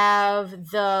you have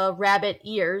the rabbit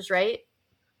ears, right?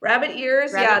 Rabbit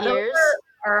ears, Rabbit those ears.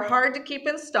 are hard to keep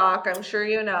in stock. I'm sure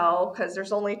you know because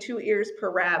there's only 2 ears per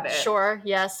rabbit. Sure.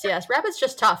 Yes. Yes. Rabbit's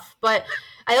just tough, but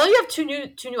I know you have two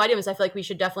new items. I feel like we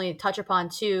should definitely touch upon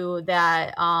too.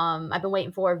 That I've been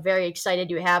waiting for. Very excited.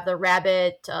 You have the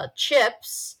rabbit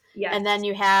chips. Yes. And then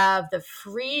you have the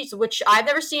freeze, which I've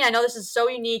never seen. I know this is so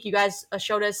unique. You guys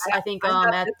showed us, I think,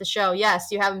 at the show. Yes,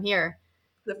 you have them here.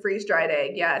 The freeze-dried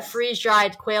egg, yes.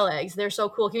 Freeze-dried quail eggs. They're so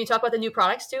cool. Can you talk about the new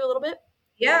products too a little bit?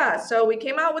 Yeah, so we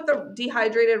came out with the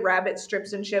dehydrated rabbit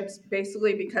strips and chips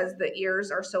basically because the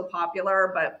ears are so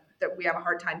popular, but that we have a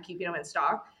hard time keeping them in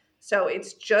stock. So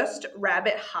it's just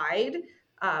rabbit hide,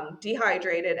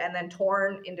 dehydrated, and then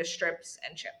torn into strips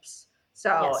and chips.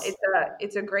 So Yes.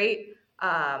 it's a great.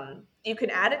 You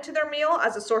can add it to their meal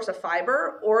as a source of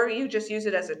fiber, or you just use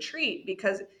it as a treat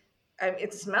because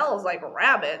it smells like a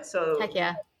rabbit. So Heck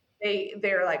yeah.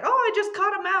 They're like, oh, I just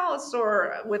caught a mouse,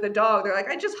 or with a dog, they're like,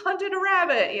 I just hunted a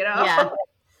rabbit, Yeah.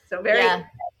 So very,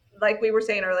 like we were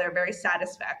saying earlier, very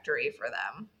satisfactory for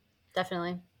them.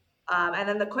 Definitely. And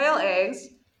then the quail eggs,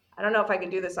 I don't know if I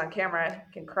can do this on camera.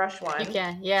 I can crush one. You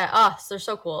can, yeah. Oh, they're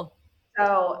so cool.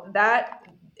 So that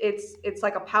it's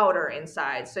like a powder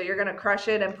inside. So you're gonna crush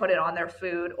it and put it on their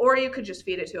food, or you could just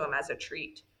feed it to them as a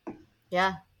treat.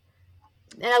 Yeah.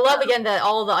 And I love again that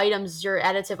all the items, your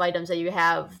additive items that you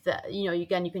have, that you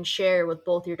can share with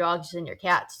both your dogs and your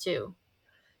cats too.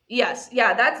 Yes,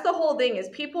 yeah, that's the whole thing is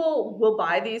people will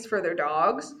buy these for their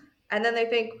dogs and then they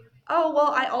think, oh,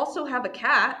 well, I also have a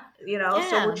cat, so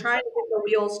we're trying to get the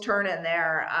wheels turning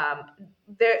there.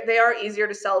 They are easier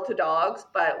to sell to dogs,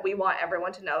 but we want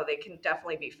everyone to know they can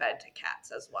definitely be fed to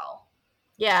cats as well.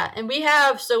 Yeah, and we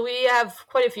have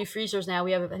quite a few freezers now.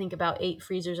 We have, I think, about 8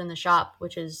 freezers in the shop,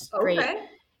 which is great.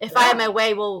 If I have my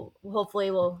way, we'll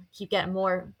keep getting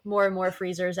more and more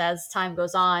freezers as time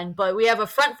goes on. But we have a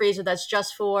front freezer that's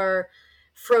just for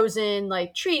frozen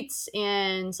like treats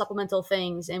and supplemental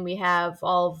things, and we have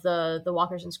all of the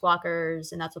walkers and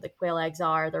squawkers, and that's what the quail eggs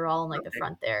are. They're all in like the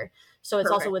front there. So it's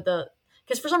also with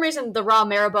because for some reason the raw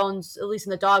marrow bones, at least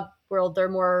in the dog world, they're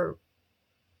more,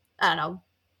 I don't know,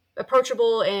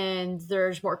 approachable and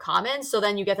there's more common. So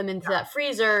then you get them into that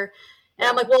freezer, and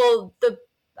I'm like, well,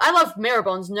 I love marrow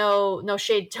bones. No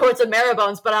shade towards the marrow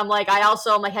bones, but I'm like,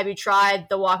 have you tried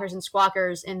the walkers and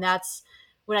squawkers? And that's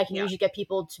when I can usually get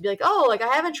people to be like, oh, like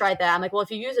I haven't tried that. I'm like, well,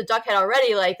 if you use a duck head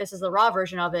already, like this is the raw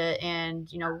version of it, and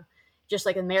just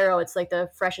like in marrow, it's like the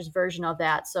freshest version of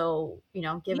that. So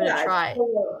give it a try.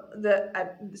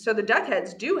 So the duck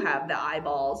heads do have the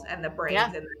eyeballs and the brains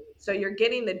in them. So you're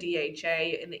getting the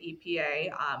DHA and the EPA.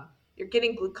 You're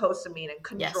getting glucosamine and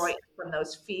chondroitin from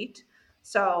those feet.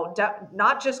 So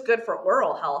not just good for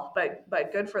oral health,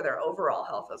 but good for their overall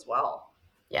health as well.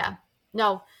 Yeah.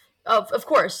 No, of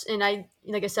course. And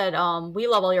like I said, we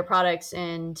love all your products,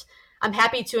 and I'm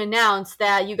happy to announce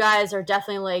that you guys are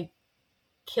definitely like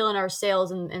killing our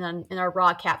sales in our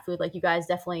raw cat food. Like you guys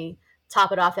definitely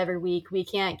top it off every week. We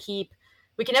can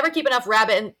never keep enough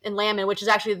rabbit and lamb, which is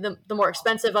actually the more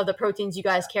expensive of the proteins you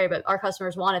guys carry, but our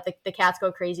customers want it. The cats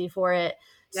go crazy for it.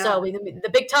 Yeah. So the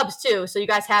big tubs too. So you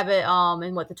guys have it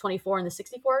in the 24 and the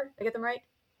 64? I get them right?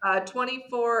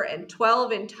 24 and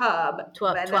 12 in tub.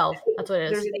 12. That's what it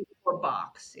is. There's an 84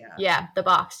 box. Yeah. Yeah, the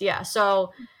box. Yeah.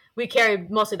 So we carry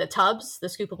mostly the tubs, the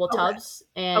scoopable tubs,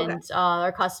 and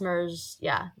our customers,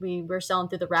 we're selling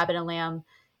through the rabbit and lamb,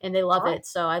 and they love it.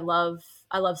 So I love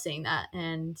seeing that,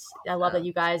 and I love that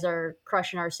you guys are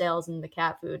crushing our sales in the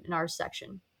cat food in our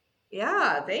section.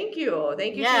 Yeah, thank you.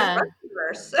 Thank you to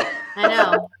your customers. I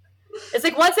know. It's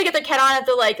like once they get the cat on it,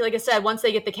 they're like I said, once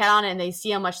they get the cat on it and they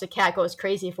see how much the cat goes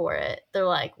crazy for it, they're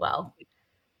like, well,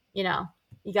 you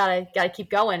gotta keep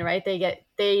going, right?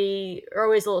 They are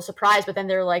always a little surprised, but then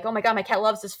they're like, oh my God, my cat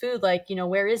loves this food. Like,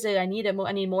 where is it? I need it.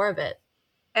 I need more of it.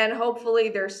 And hopefully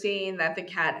they're seeing that the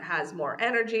cat has more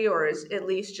energy or is at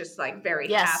least just like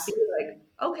very happy. Yes. Like,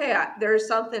 okay, there's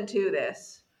something to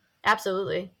this.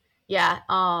 Absolutely. Yeah.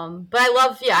 But I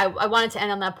love, yeah, I wanted to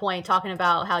end on that point talking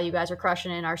about how you guys are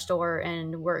crushing it in our store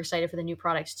and we're excited for the new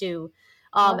products too.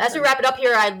 As we Awesome. wrap it up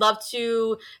here, I'd love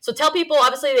to, so tell people,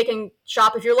 obviously they can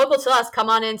shop. If you're local to us, come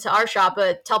on into our shop,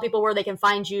 but tell people where they can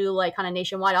find you, like kind of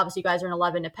nationwide. Obviously you guys are in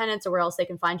 11 independents, or where else they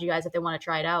can find you guys if they want to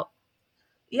try it out.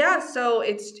 Yeah, so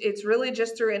it's really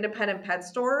just through independent pet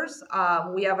stores.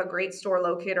 We have a great store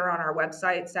locator on our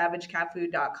website,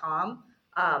 savagecatfood.com.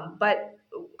 But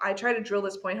I try to drill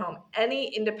this point home.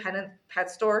 Any independent pet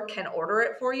store can order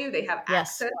it for you. They have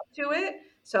Yes. access to it.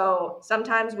 So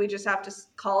sometimes we just have to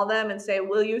call them and say,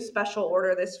 "Will you special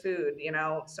order this food?" You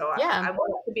know. So Yeah. I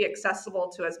want it to be accessible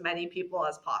to as many people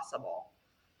as possible.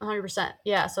 100%.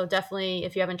 Yeah. So definitely,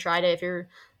 if you haven't tried it, if you're,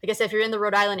 like I said, if you're in the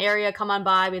Rhode Island area, come on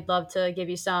by. We'd love to give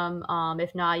you some.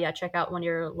 If not, yeah, check out one of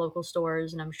your local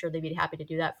stores, and I'm sure they'd be happy to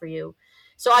do that for you.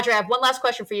 So, Audrey, I have one last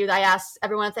question for you that I ask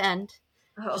everyone at the end.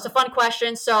 Just a Oh, fun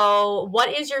question. So, what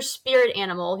is your spirit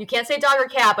animal? You can't say dog or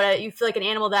cat, but you feel like an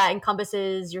animal that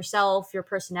encompasses yourself, your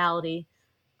personality.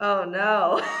 oh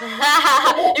no.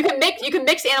 You can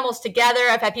mix animals together.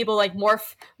 I've had people like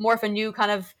morph a new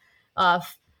kind of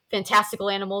fantastical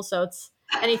animal. So it's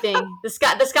anything. The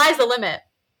sky's the limit.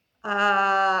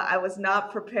 I was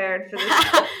not prepared for this.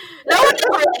 No one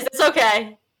ever is. It's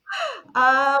okay.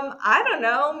 I don't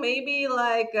know, maybe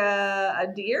like a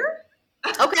deer,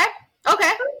 Okay.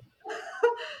 Okay.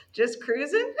 just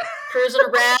cruising. Cruising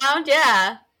around.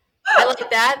 Yeah. I like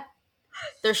that.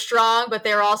 They're strong, but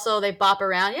they bop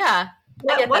around. Yeah. I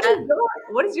What get what that. is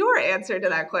what is your answer to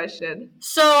that question?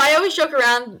 So I always joke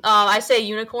around. I say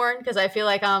unicorn because I feel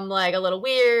like I'm like a little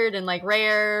weird and like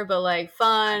rare, but like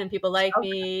fun and people like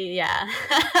me. Yeah.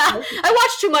 Okay, I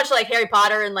watched too much like Harry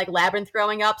Potter and like Labyrinth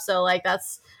growing up, so like I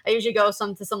usually go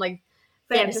some like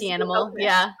fantasy fantasy. animal. Okay,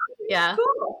 Yeah. Yeah.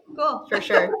 cool, cool. For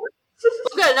sure. Well,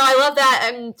 good. No, I love that.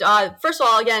 And first of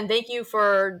all, again, thank you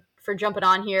for jumping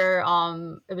on here.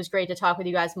 It was great to talk with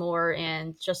you guys more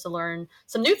and just to learn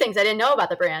some new things I didn't know about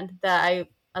the brand that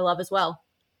I love as well.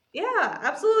 Yeah,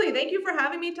 absolutely. Thank you for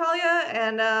having me, Talia,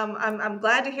 and I'm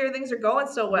glad to hear things are going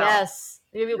so well. Yes,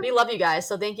 we love you guys.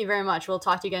 So thank you very much. We'll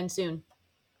talk to you again soon.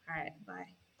 All right, bye.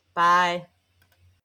 Bye.